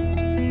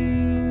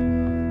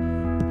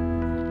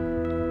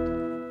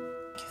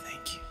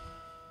 Thank you.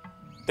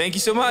 Thank you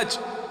so much.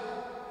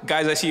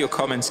 Guys, I see your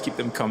comments. Keep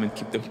them coming,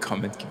 keep them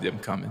coming, keep them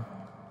coming.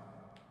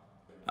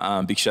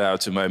 Big shout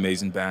out to my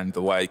amazing band,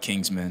 the White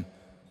Kingsmen.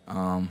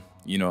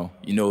 You know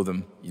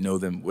them.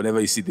 Whenever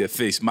you see their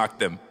face, mark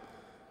them.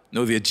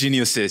 No, they're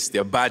geniuses,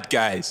 they're bad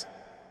guys.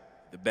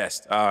 The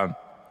best.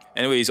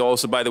 Anyways,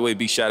 also, by the way,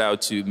 big shout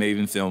out to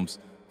Maven Films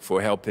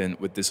for helping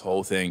with this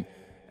whole thing.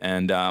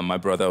 And my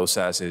brother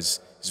Osas is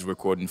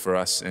recording for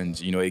us. And,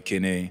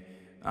 Ekene,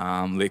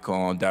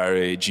 Lekon,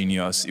 Dare,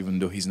 Genius, even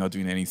though he's not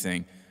doing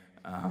anything.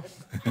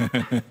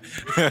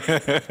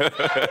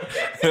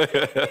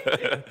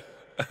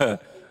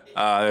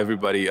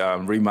 Everybody,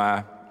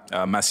 Rima,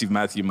 Massive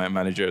Matthew, my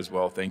manager as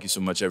well. Thank you so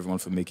much, everyone,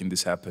 for making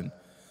this happen.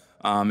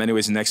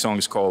 Anyways, the next song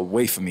is called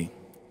Wait For Me,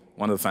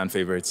 one of the fan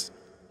favorites.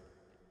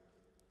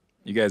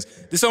 You guys,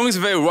 this song is a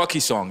very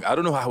rocky song. I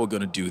don't know how we're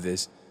gonna do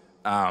this,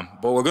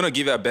 but we're gonna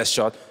give it our best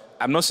shot.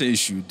 I'm not saying you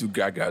should do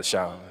gaga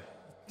shower,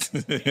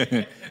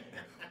 but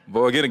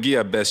we're gonna give it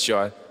our best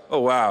shot.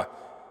 Oh wow!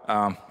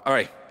 All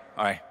right,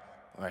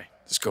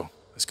 let's go.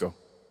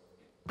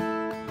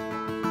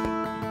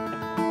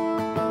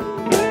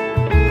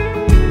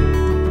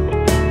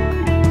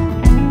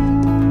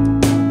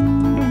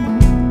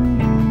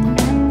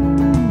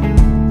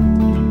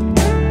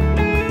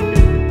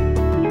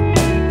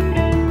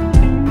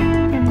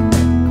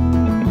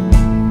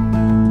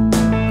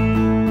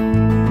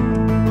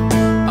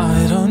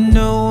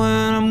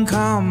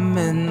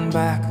 coming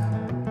back.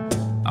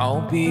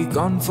 I'll be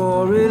gone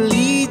for a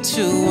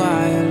little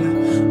while,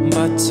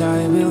 but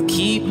I will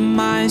keep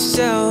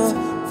myself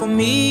for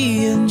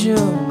me and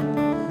you.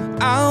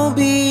 I'll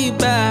be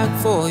back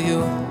for you.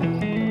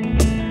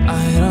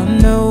 I don't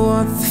know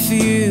what the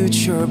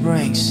future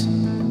brings,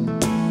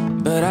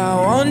 but I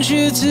want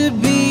you to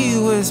be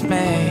with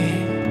me.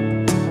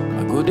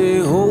 I go to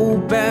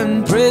hope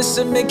and pray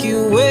to make you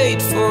wait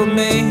for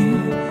me,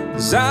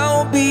 'cause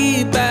I'll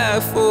be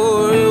back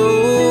for you,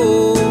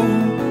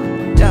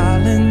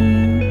 darling.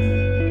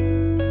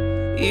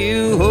 You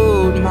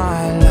hold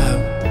my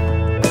love,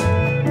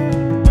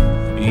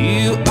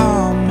 you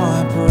are my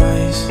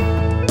prize,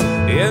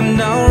 and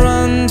I'll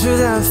run to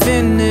the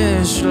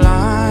finish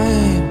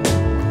line.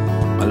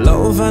 My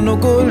love, I no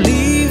go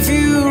leave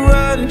you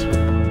run,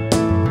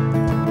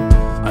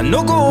 I no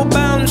go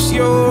bounce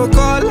your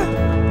call.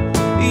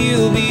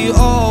 You'll be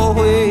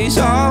always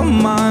on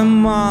my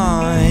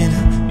mind,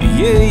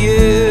 yeah,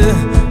 yeah.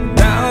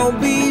 I'll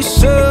be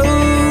so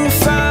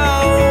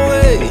far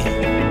away,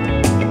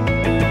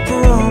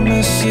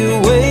 promise you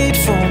wait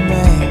for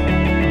me.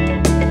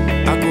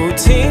 I go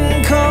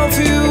think of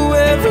you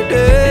every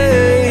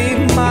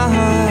day, my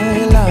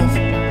love,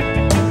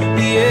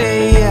 yeah,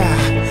 yeah.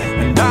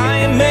 And I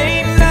may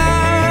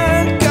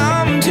not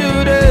come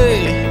today,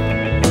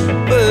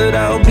 but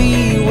I'll be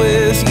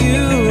with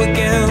you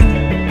again.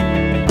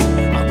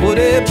 I go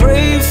to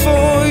pray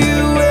for you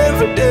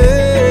every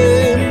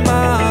day,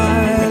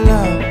 my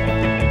love,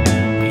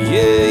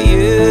 yeah,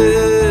 yeah.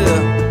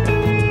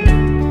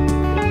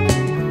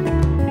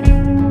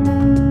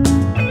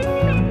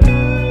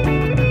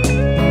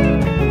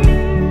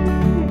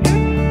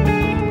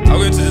 I'm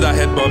going to do that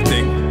head bob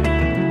thing.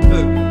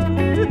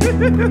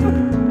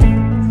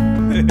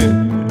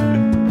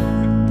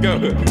 Go.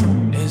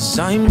 As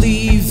I'm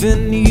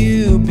leaving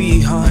you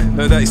behind,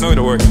 No, that is not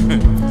gonna work.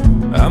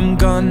 I'm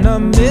gonna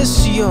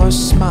miss your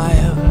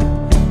smile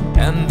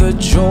and the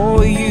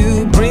joy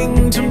you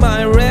bring to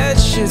my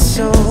wretched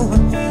soul.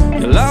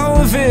 Your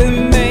love, it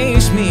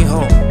makes me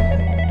whole.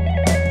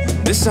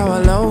 This our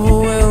love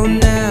will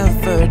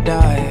never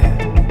die.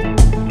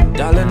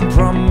 Darling,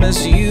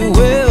 promise you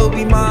will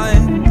be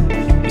mine.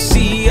 You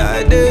see,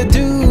 I did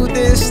do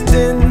this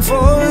thing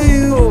for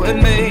you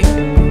and me.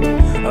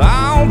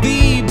 I'll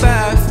be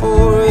back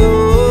for you,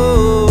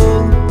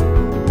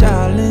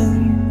 darling.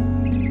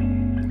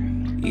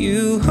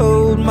 You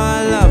hold my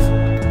love,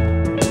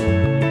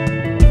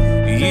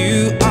 you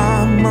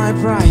are my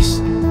prize,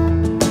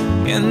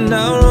 and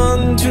I'll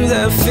run to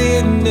the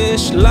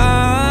finish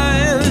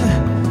line.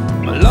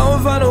 My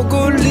love, I don't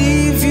go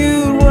leave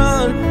you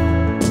run,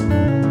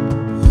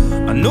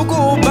 I no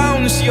go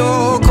bounce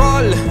your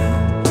call.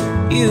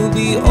 You'll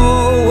be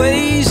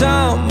always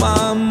on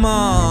my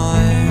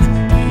mind,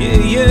 yeah,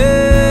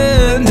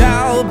 yeah. And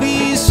I'll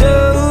be so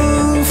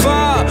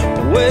far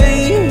away,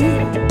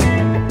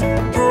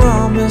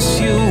 promise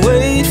you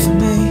wait for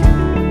me.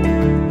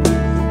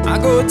 I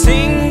go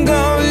think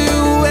of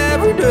you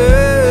every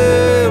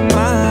day,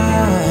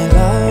 my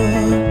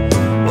love,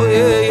 oh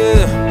yeah,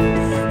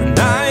 yeah. And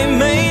I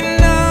may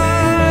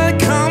not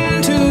come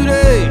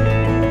today,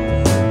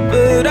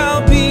 but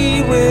I'll be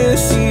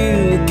with you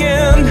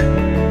again.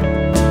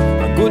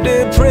 I go to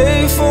pray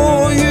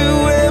for you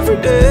every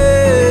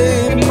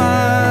day,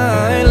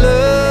 my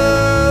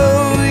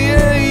love,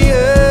 yeah,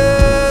 yeah.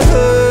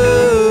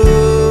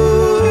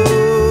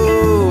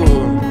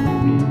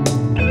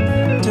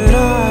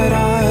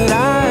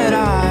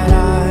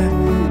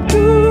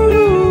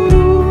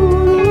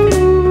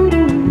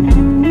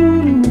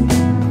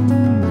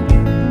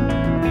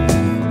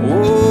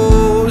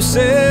 Oh,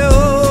 say oh,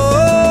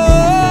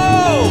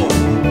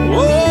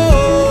 oh,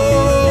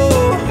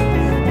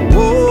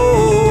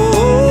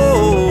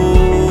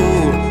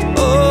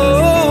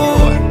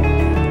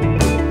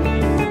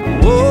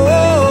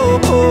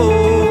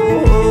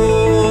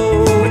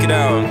 Break it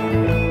down.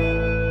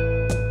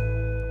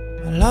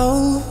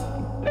 love,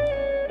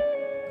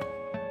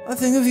 I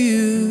think of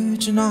you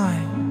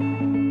tonight,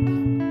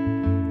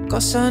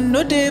 'cause I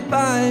know they're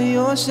by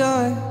your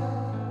side.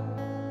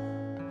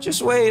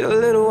 Just wait a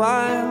little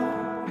while,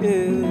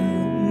 yeah.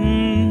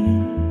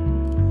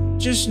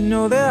 Just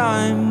know that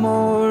I'm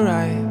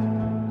alright,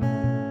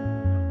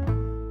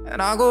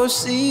 and I'll go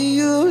see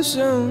you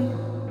soon.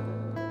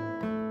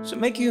 So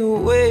make you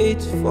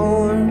wait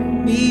for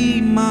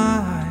me,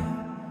 my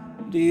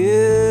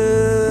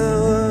dear.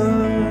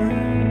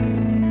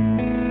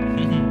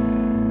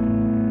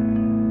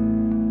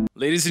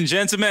 Ladies and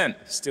gentlemen,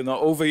 still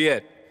not over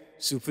yet.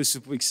 Super,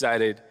 super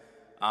excited.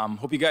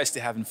 Hope you guys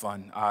still having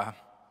fun.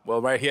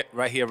 Well, right here,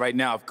 right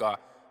now, I've got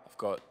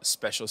a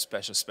special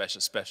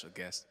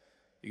guest.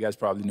 You guys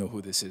probably know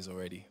who this is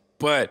already,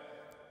 but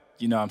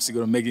you know, I'm still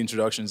gonna make the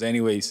introductions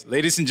anyways.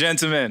 Ladies and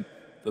gentlemen,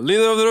 the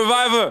leader of the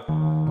Reviver,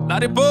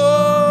 Ladipo!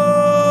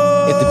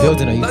 Hit the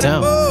building, are you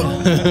down?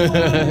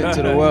 Ladipo!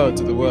 To the world,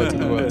 to the world, to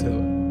the world, to the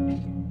world.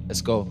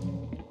 Let's go.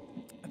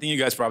 I think you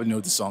guys probably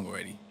know the song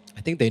already.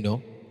 I think they know.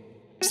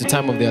 It's the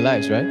time of their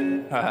lives, right?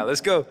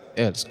 Let's go.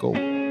 Yeah, let's go.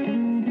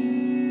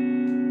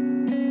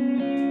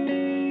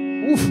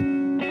 Oof.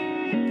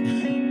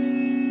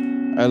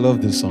 I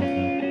love this song,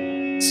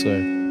 man. I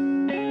swear.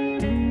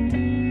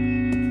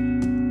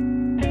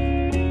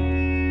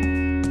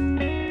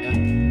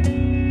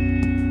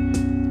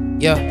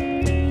 Yeah.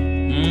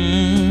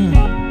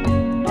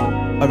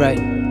 All right.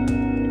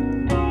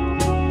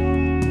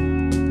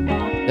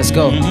 Let's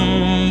go.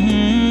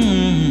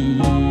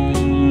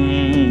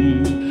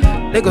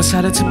 They go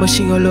shout to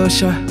machine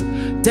Olosha.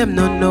 Them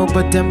no know,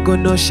 but them go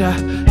no sha.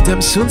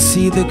 Them soon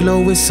see the glow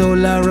with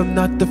solar. I'm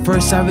not the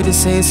first, I already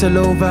say it's all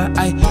over.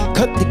 I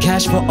cut the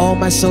cash for all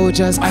my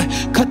soldiers. I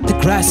cut the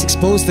grass,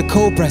 expose the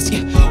cobras.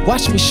 Yeah,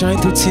 watch me shine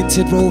through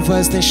tinted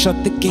rovers. Then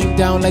shut the game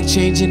down like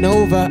changing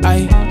over.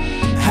 I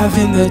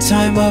having the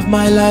time of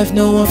my life,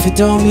 no one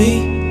fit on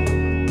me.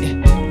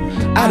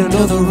 Yeah. I don't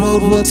know the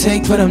road we'll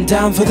take, but I'm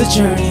down for the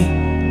journey.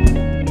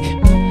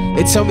 Yeah.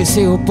 They tell me,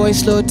 say, oh boy,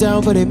 slow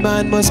down, but a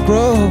man must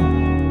grow.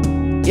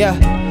 Yeah.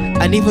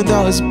 And even though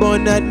I was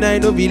born that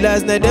night, no be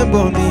last night them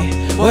born me.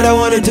 What I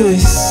wanna do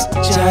is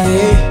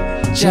jaye,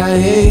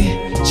 jaye,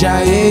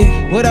 jaye.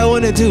 What I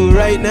wanna do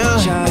right now,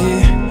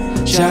 jaye,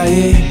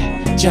 jaye,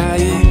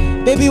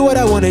 jaye. Baby, what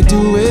I wanna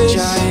do is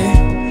jaye,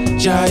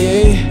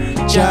 jaye,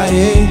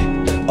 jaye.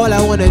 All I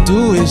wanna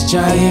do is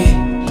jaye.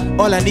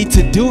 All I need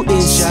to do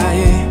is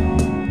jaye.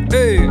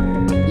 Hey,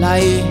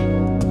 lie.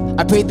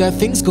 I pray that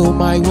things go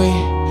my way.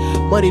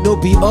 Money no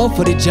be all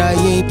for the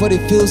jaye, but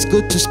it feels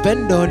good to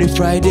spend on a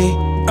Friday.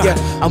 Yeah,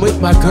 I'm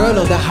with my girl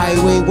on the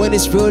highway. When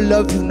it's real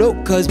love, you know,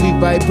 cause we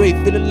vibrate.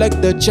 Feeling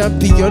like the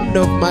champion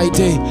of my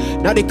day.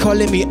 Now they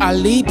calling me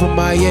Ali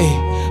Pumaye,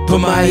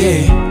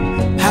 Pumaye.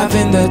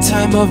 Having the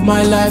time of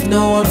my life,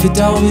 no one fit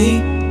on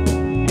me.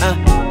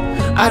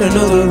 I don't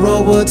know the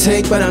road we'll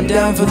take, but I'm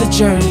down for the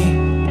journey.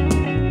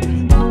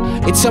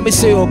 It tell me,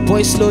 say, oh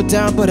boy, slow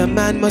down, but a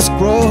man must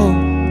grow.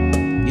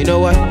 You know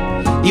what?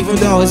 Even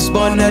though I was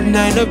born that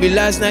night, no be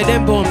last night,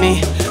 them born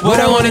me. What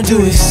I wanna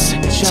do is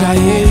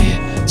jaye,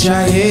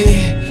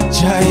 jaye,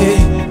 jaye.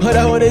 What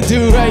I wanna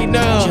do right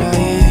now,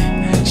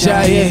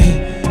 jaye,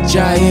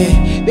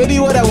 jaye. Baby,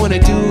 what I wanna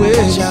do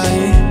is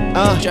jaye,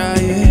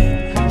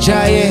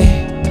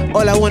 jaye.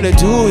 All I wanna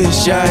do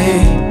is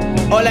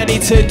jaye. All I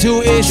need to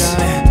do is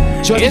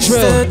Drille. It's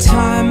the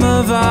time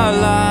of our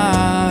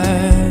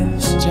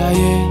lives,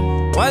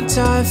 jaye, what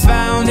I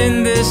found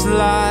in this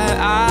life.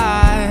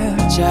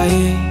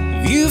 jaye.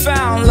 You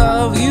found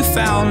love, you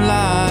found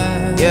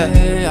life. Yeah,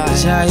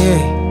 jaye.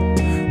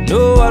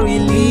 No worry,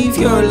 live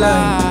your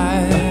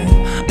life.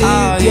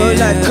 Live your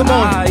life, come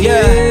on,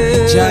 yeah.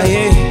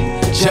 Jaye,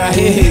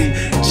 jaye,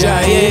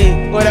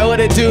 jaye. What I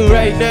wanna do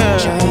right now,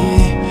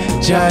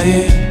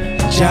 jaye,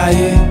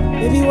 jaye.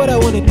 Baby, what I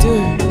wanna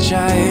do,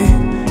 Jaye,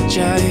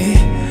 jaye,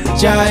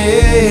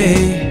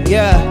 jaye.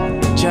 Yeah,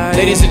 jaye.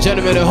 ladies and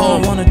gentlemen at All I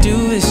home, wanna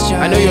do is jaye.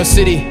 I know your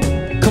city.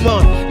 Come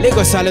on,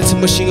 Lagos silent to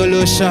machine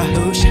Olosha.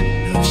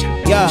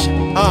 Yeah,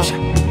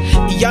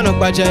 Iyano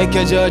Baja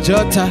Ekeja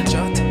Jota.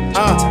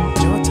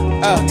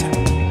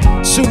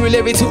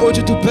 Surulere to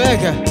Ojo to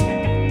Burger.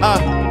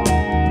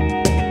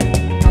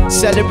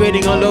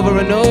 Celebrating all over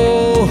and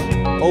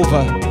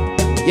over.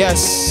 Yes.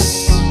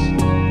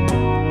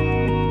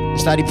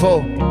 Study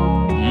Poe.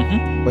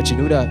 But you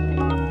knew that.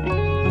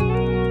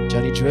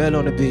 Johnny Drille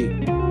on the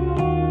beat.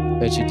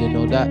 Bet you didn't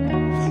know that.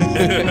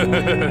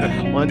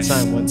 One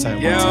time.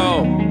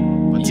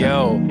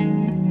 Yo,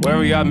 where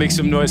we at? Make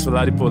some noise for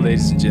Ladipo,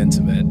 ladies and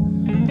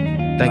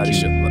gentlemen. Thank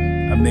you.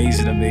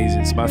 Amazing.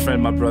 It's my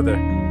friend, my brother.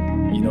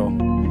 You know,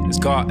 it's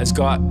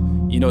got,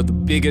 you know, the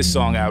biggest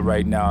song out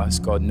right now. It's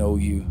called Know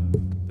You.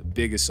 The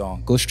biggest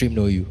song. Go stream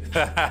Know You.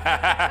 All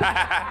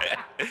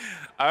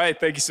right,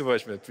 thank you so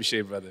much, man. Appreciate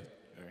it, brother.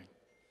 All right.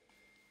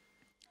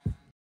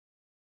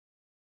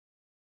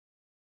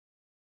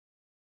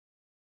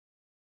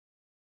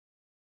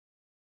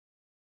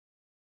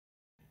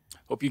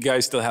 Hope you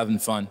guys still having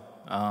fun.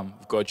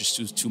 We've got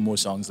just two more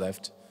songs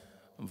left.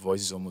 My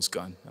voice is almost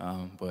gone,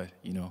 but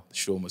you know, the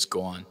show must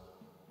go on.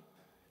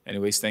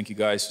 Anyways, thank you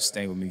guys for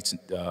staying with me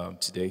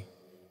today.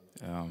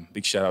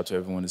 Big shout out to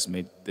everyone that's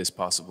made this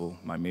possible.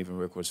 My Maven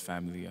Records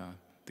family,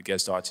 the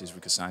guest artists,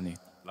 Rikasani,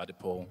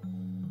 Ladipo,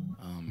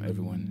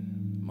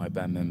 everyone, my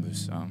band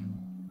members.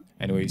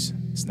 Anyways,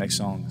 this next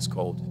song is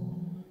called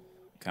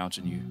Count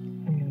on You.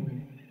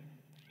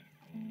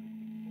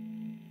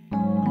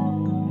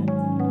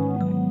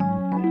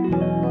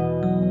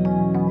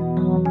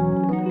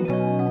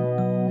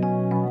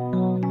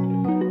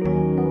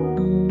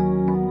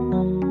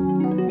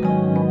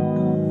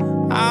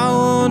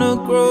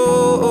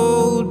 Grow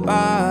old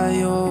by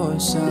your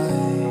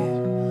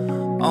side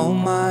all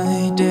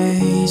my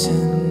days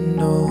and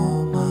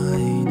all my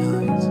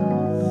nights,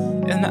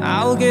 and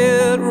I'll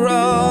get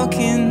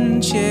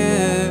rocking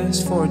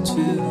chairs for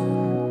two.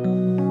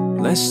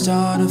 Let's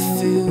start a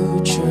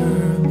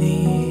future,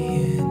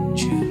 me and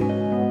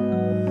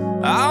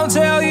you. I'll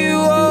tell you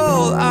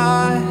all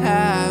I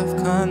have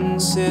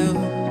concealed.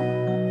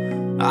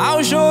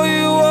 I'll show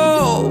you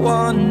all I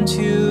want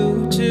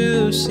you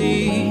to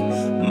see.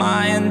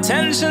 My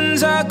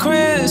intentions are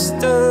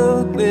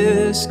crystal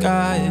clear,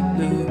 sky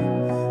blue.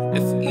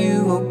 If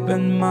you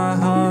open my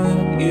heart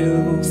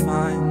you'll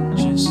find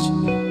just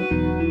you.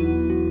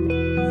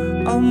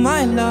 All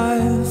my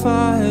life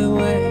I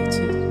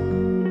waited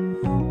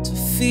to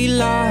feel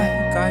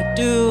like I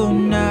do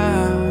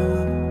now,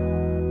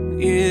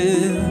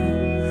 yeah.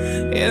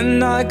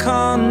 And I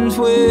can't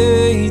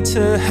wait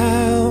to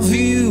have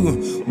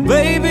you,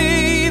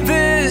 baby.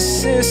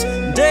 This is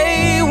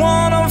day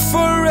one of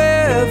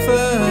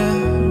forever.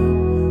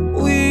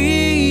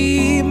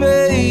 We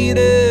made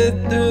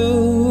it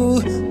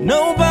through.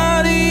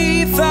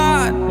 Nobody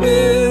thought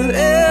we'd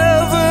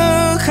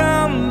ever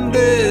come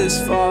this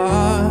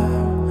far.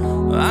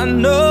 I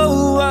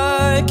know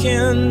I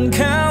can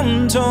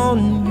count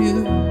on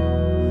you.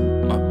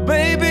 My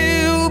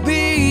baby will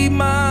be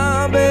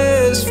my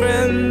best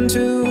friend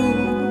too.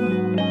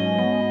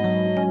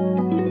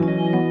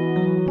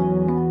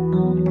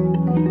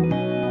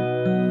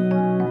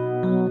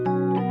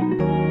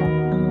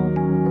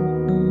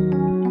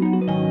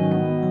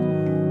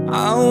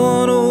 I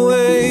wanna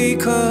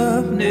wake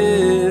up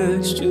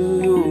next to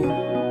you,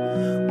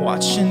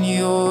 watching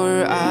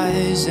your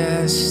eyes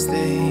as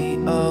they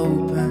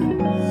open.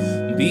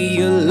 Be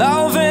your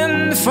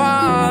loving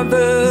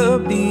father,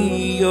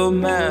 be your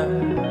man.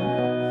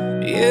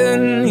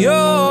 In your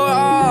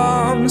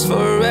arms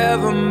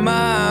forever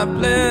my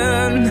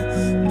plan.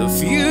 The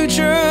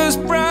future's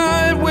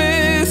bright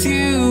with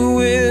you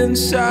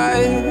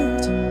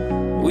inside.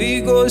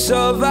 We go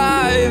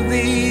survive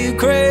the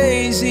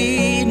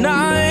crazy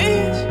night.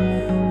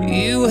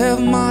 You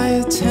have my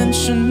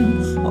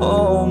attention,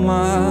 all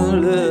my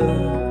love.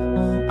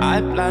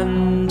 I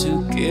plan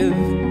to give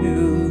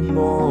you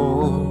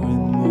more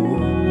and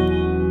more.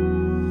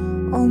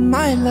 All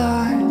my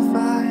life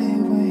I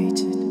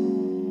waited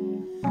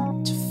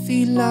to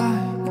feel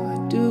like I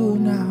do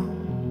now,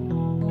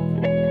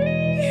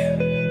 yeah.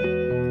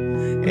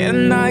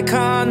 And I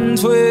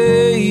can't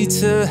wait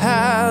to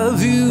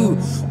have you,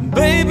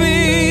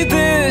 baby.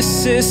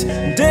 This is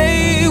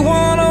day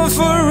one of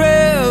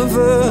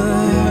forever.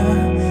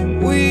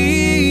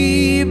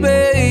 We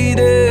made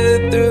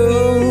it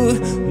through.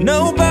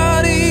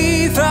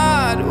 Nobody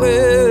thought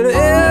we'd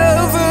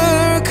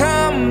ever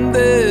come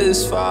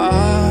this far.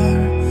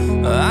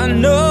 I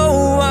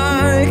know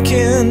I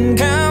can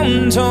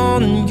count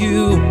on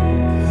you.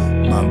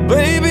 My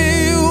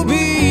baby will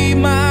be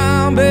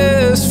my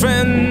best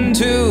friend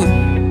too.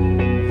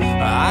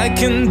 I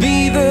can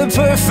be the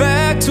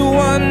perfect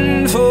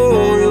one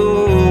for you.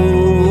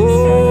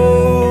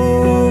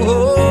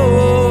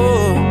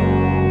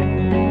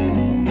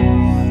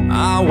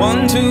 I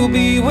want to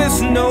be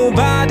with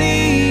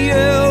nobody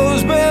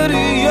else but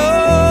you,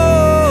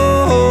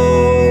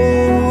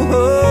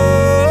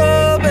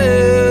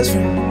 best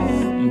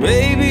friend.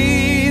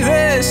 Baby,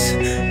 this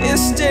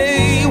is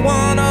day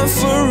one of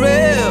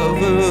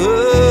forever.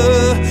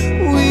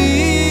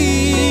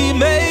 We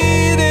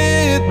made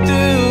it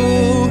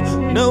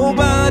through.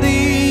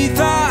 Nobody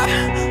thought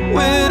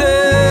we'd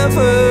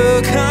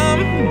ever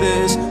come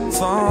this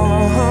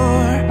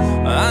far.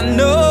 I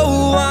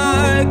know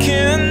I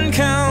can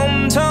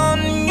count on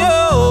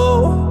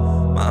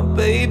you. My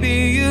baby,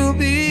 you'll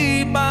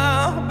be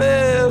my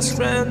best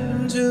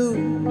friend too.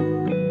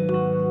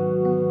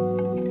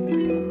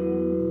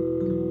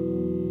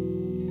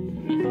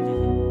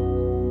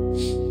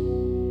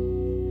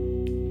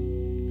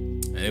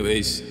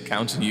 Anyways,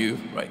 counting you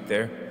right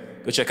there.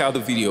 Go check out the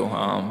video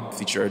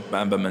featured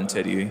Bam Bam and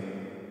Teddy.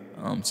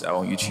 It's out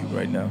on YouTube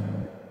right now.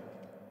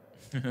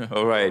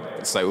 All right,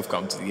 it's like we've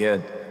come to the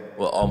end.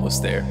 We're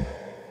almost there.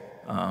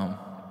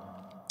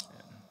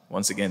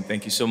 Once again,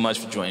 thank you so much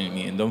for joining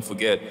me, and don't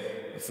forget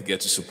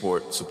to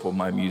support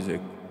my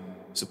music,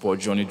 support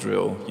Johnny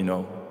Drille. You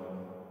know,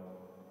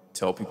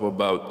 tell people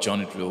about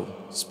Johnny Drille.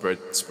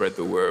 Spread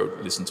the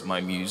word. Listen to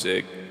my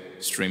music.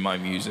 Stream my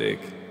music.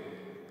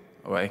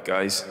 All right,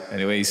 guys.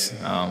 Anyways,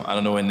 I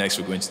don't know when next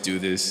we're going to do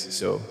this,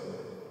 so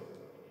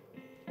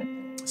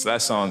this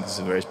last song is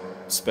a very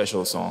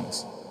special song,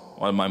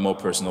 one of my more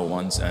personal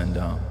ones, and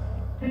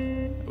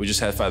we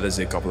just had Father's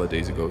Day a couple of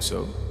days ago,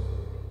 so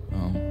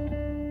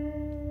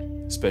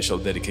special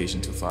dedication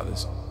to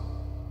fathers.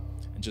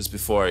 And just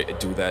before I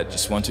do that,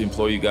 just want to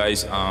implore you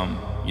guys,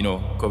 you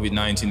know,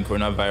 COVID-19,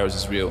 coronavirus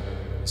is real.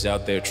 It's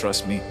out there,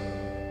 trust me,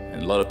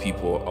 and a lot of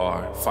people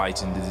are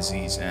fighting the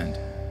disease, and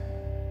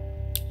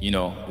you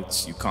know,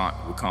 we can't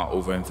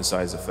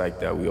overemphasize the fact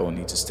that we all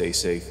need to stay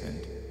safe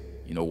and,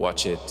 you know,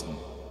 watch it and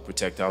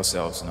protect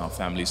ourselves and our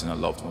families and our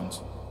loved ones.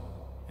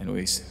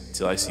 Anyways,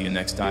 till I see you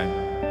next time,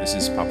 this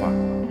is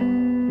Papa.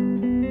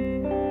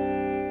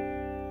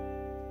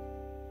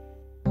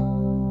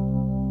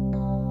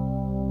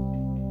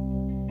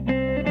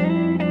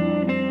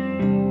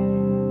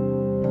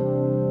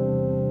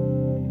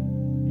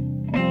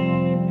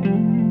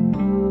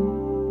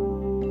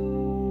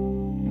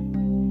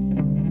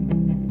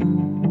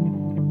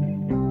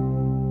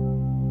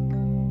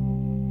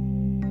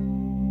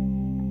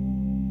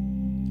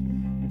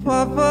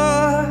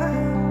 Papa,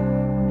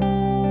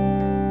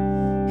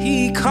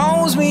 he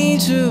calls me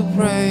to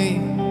pray.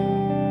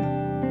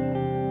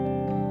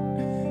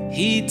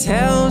 He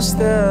tells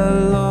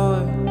the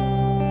Lord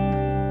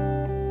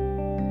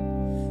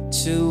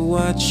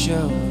much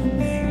of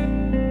me.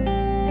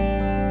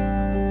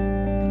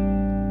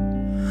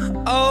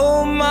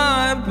 Oh,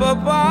 my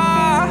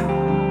papa,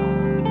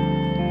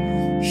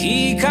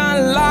 he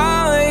kinda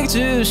like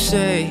to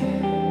say,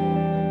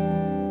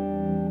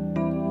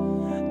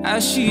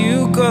 as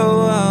you go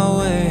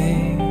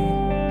away,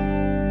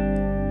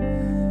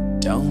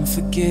 don't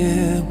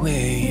forget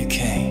where you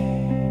came.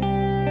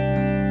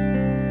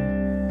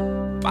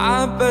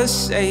 Papa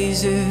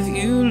says if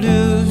you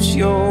lose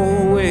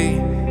your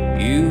way,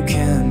 you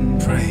can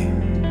pray.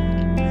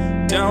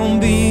 Don't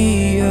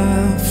be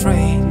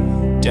afraid,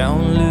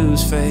 don't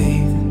lose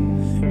faith.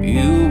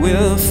 You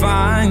will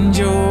find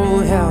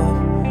your help,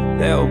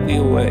 there'll be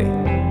a way.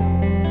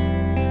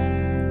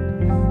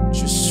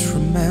 Just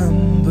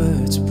remember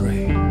to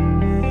pray,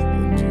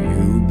 and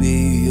you'll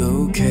be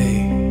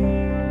okay.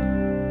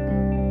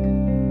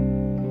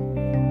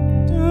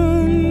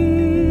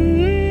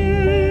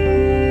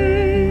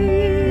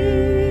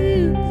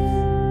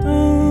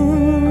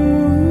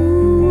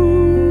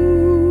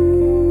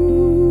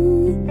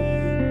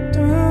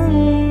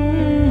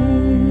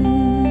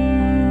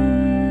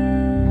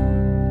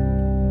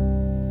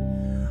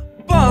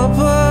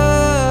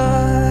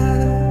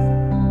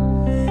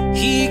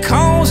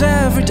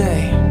 Every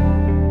day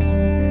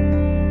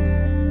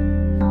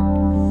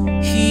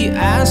he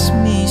asks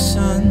me,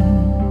 son,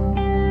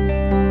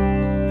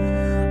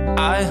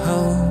 I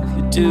hope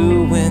you're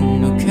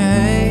doing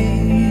okay.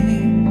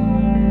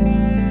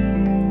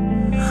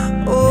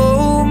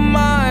 Oh,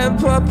 my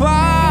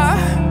papa,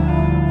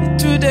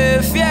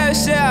 today fear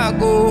say I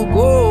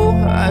go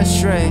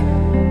astray,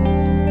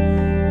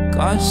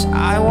 'cause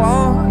I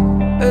walk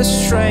a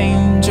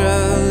stranger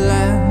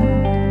land,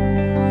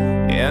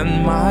 and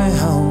my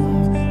home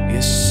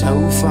so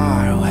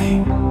far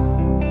away.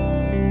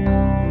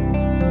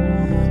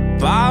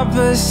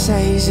 Papa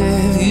says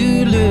if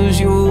you lose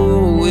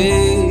your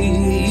way,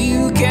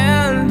 you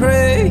can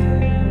pray.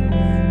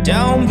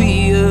 Don't be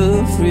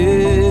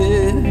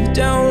afraid,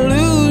 don't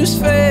lose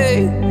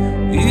faith.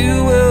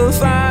 You will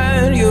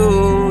find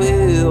your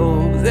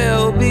will,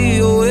 there'll be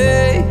a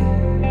way.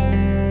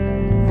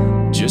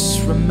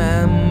 Just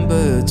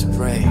remember to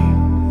pray,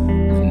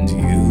 and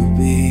you'll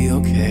be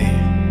okay.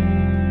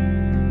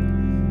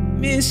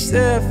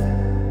 Steph,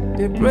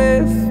 they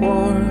pray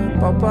for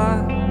Papa,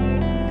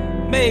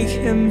 make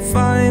him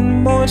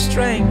find more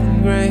strength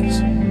and grace,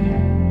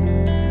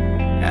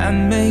 and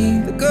may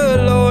the good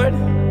Lord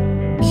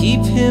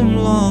keep him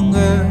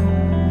longer,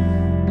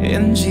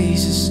 in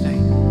Jesus'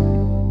 name.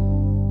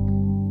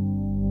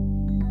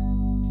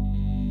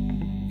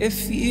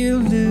 If you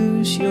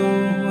lose your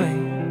way,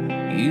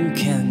 you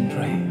can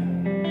pray.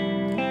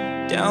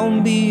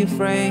 Don't be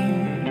afraid,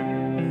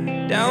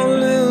 don't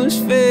lose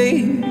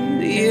faith.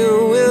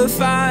 You will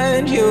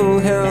find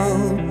your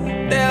help,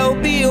 there'll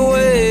be a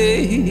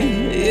way,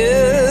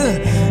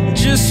 yeah.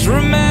 Just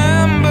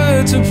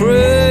remember to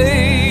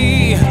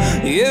pray.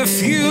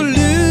 If you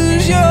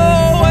lose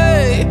your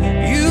way,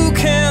 you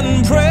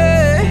can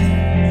pray.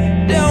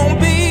 Don't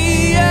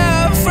be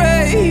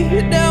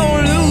afraid,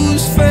 don't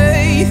lose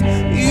faith.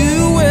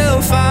 You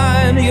will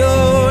find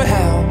your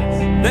help,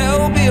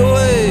 there'll be a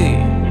way.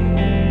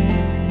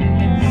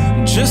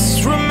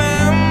 Just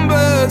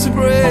remember to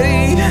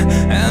pray,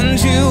 and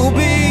you'll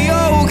be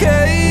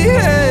okay.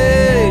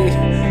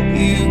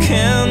 You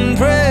can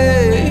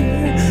pray.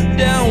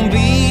 Don't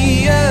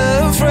be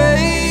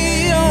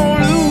afraid,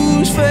 don't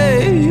lose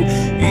faith.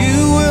 You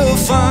will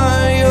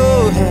find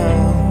your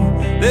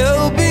help,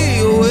 there'll be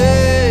a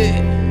way.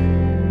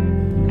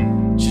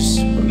 Just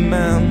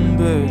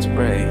remember to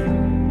pray,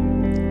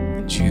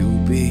 and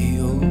you'll be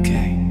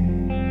okay.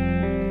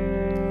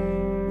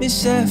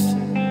 Miss F,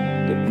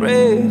 they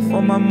pray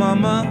for my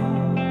mama,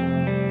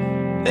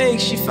 make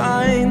she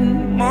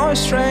find more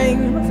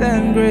strength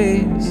and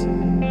grace,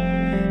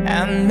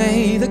 and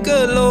may the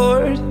good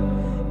Lord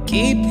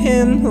keep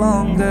him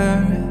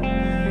longer,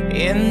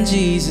 in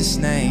Jesus'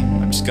 name.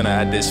 I'm just gonna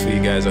add this for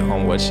you guys at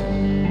home watching.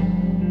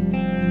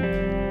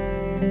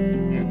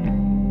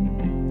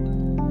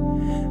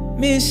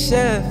 Miss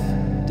F,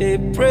 they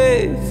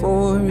pray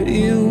for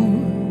you,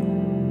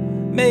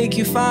 make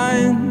you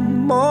find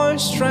more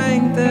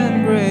strength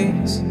and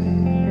grace,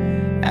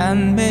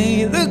 and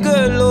may the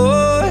good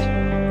Lord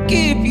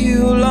keep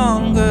you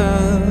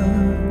longer,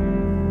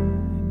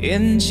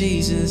 in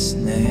Jesus'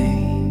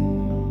 name,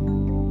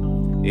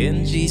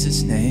 in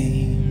Jesus'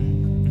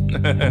 name.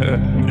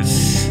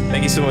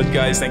 Thank you so much,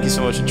 guys. Thank you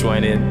so much for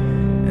joining.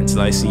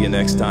 Until I see you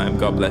next time,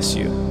 God bless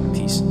you.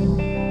 Peace.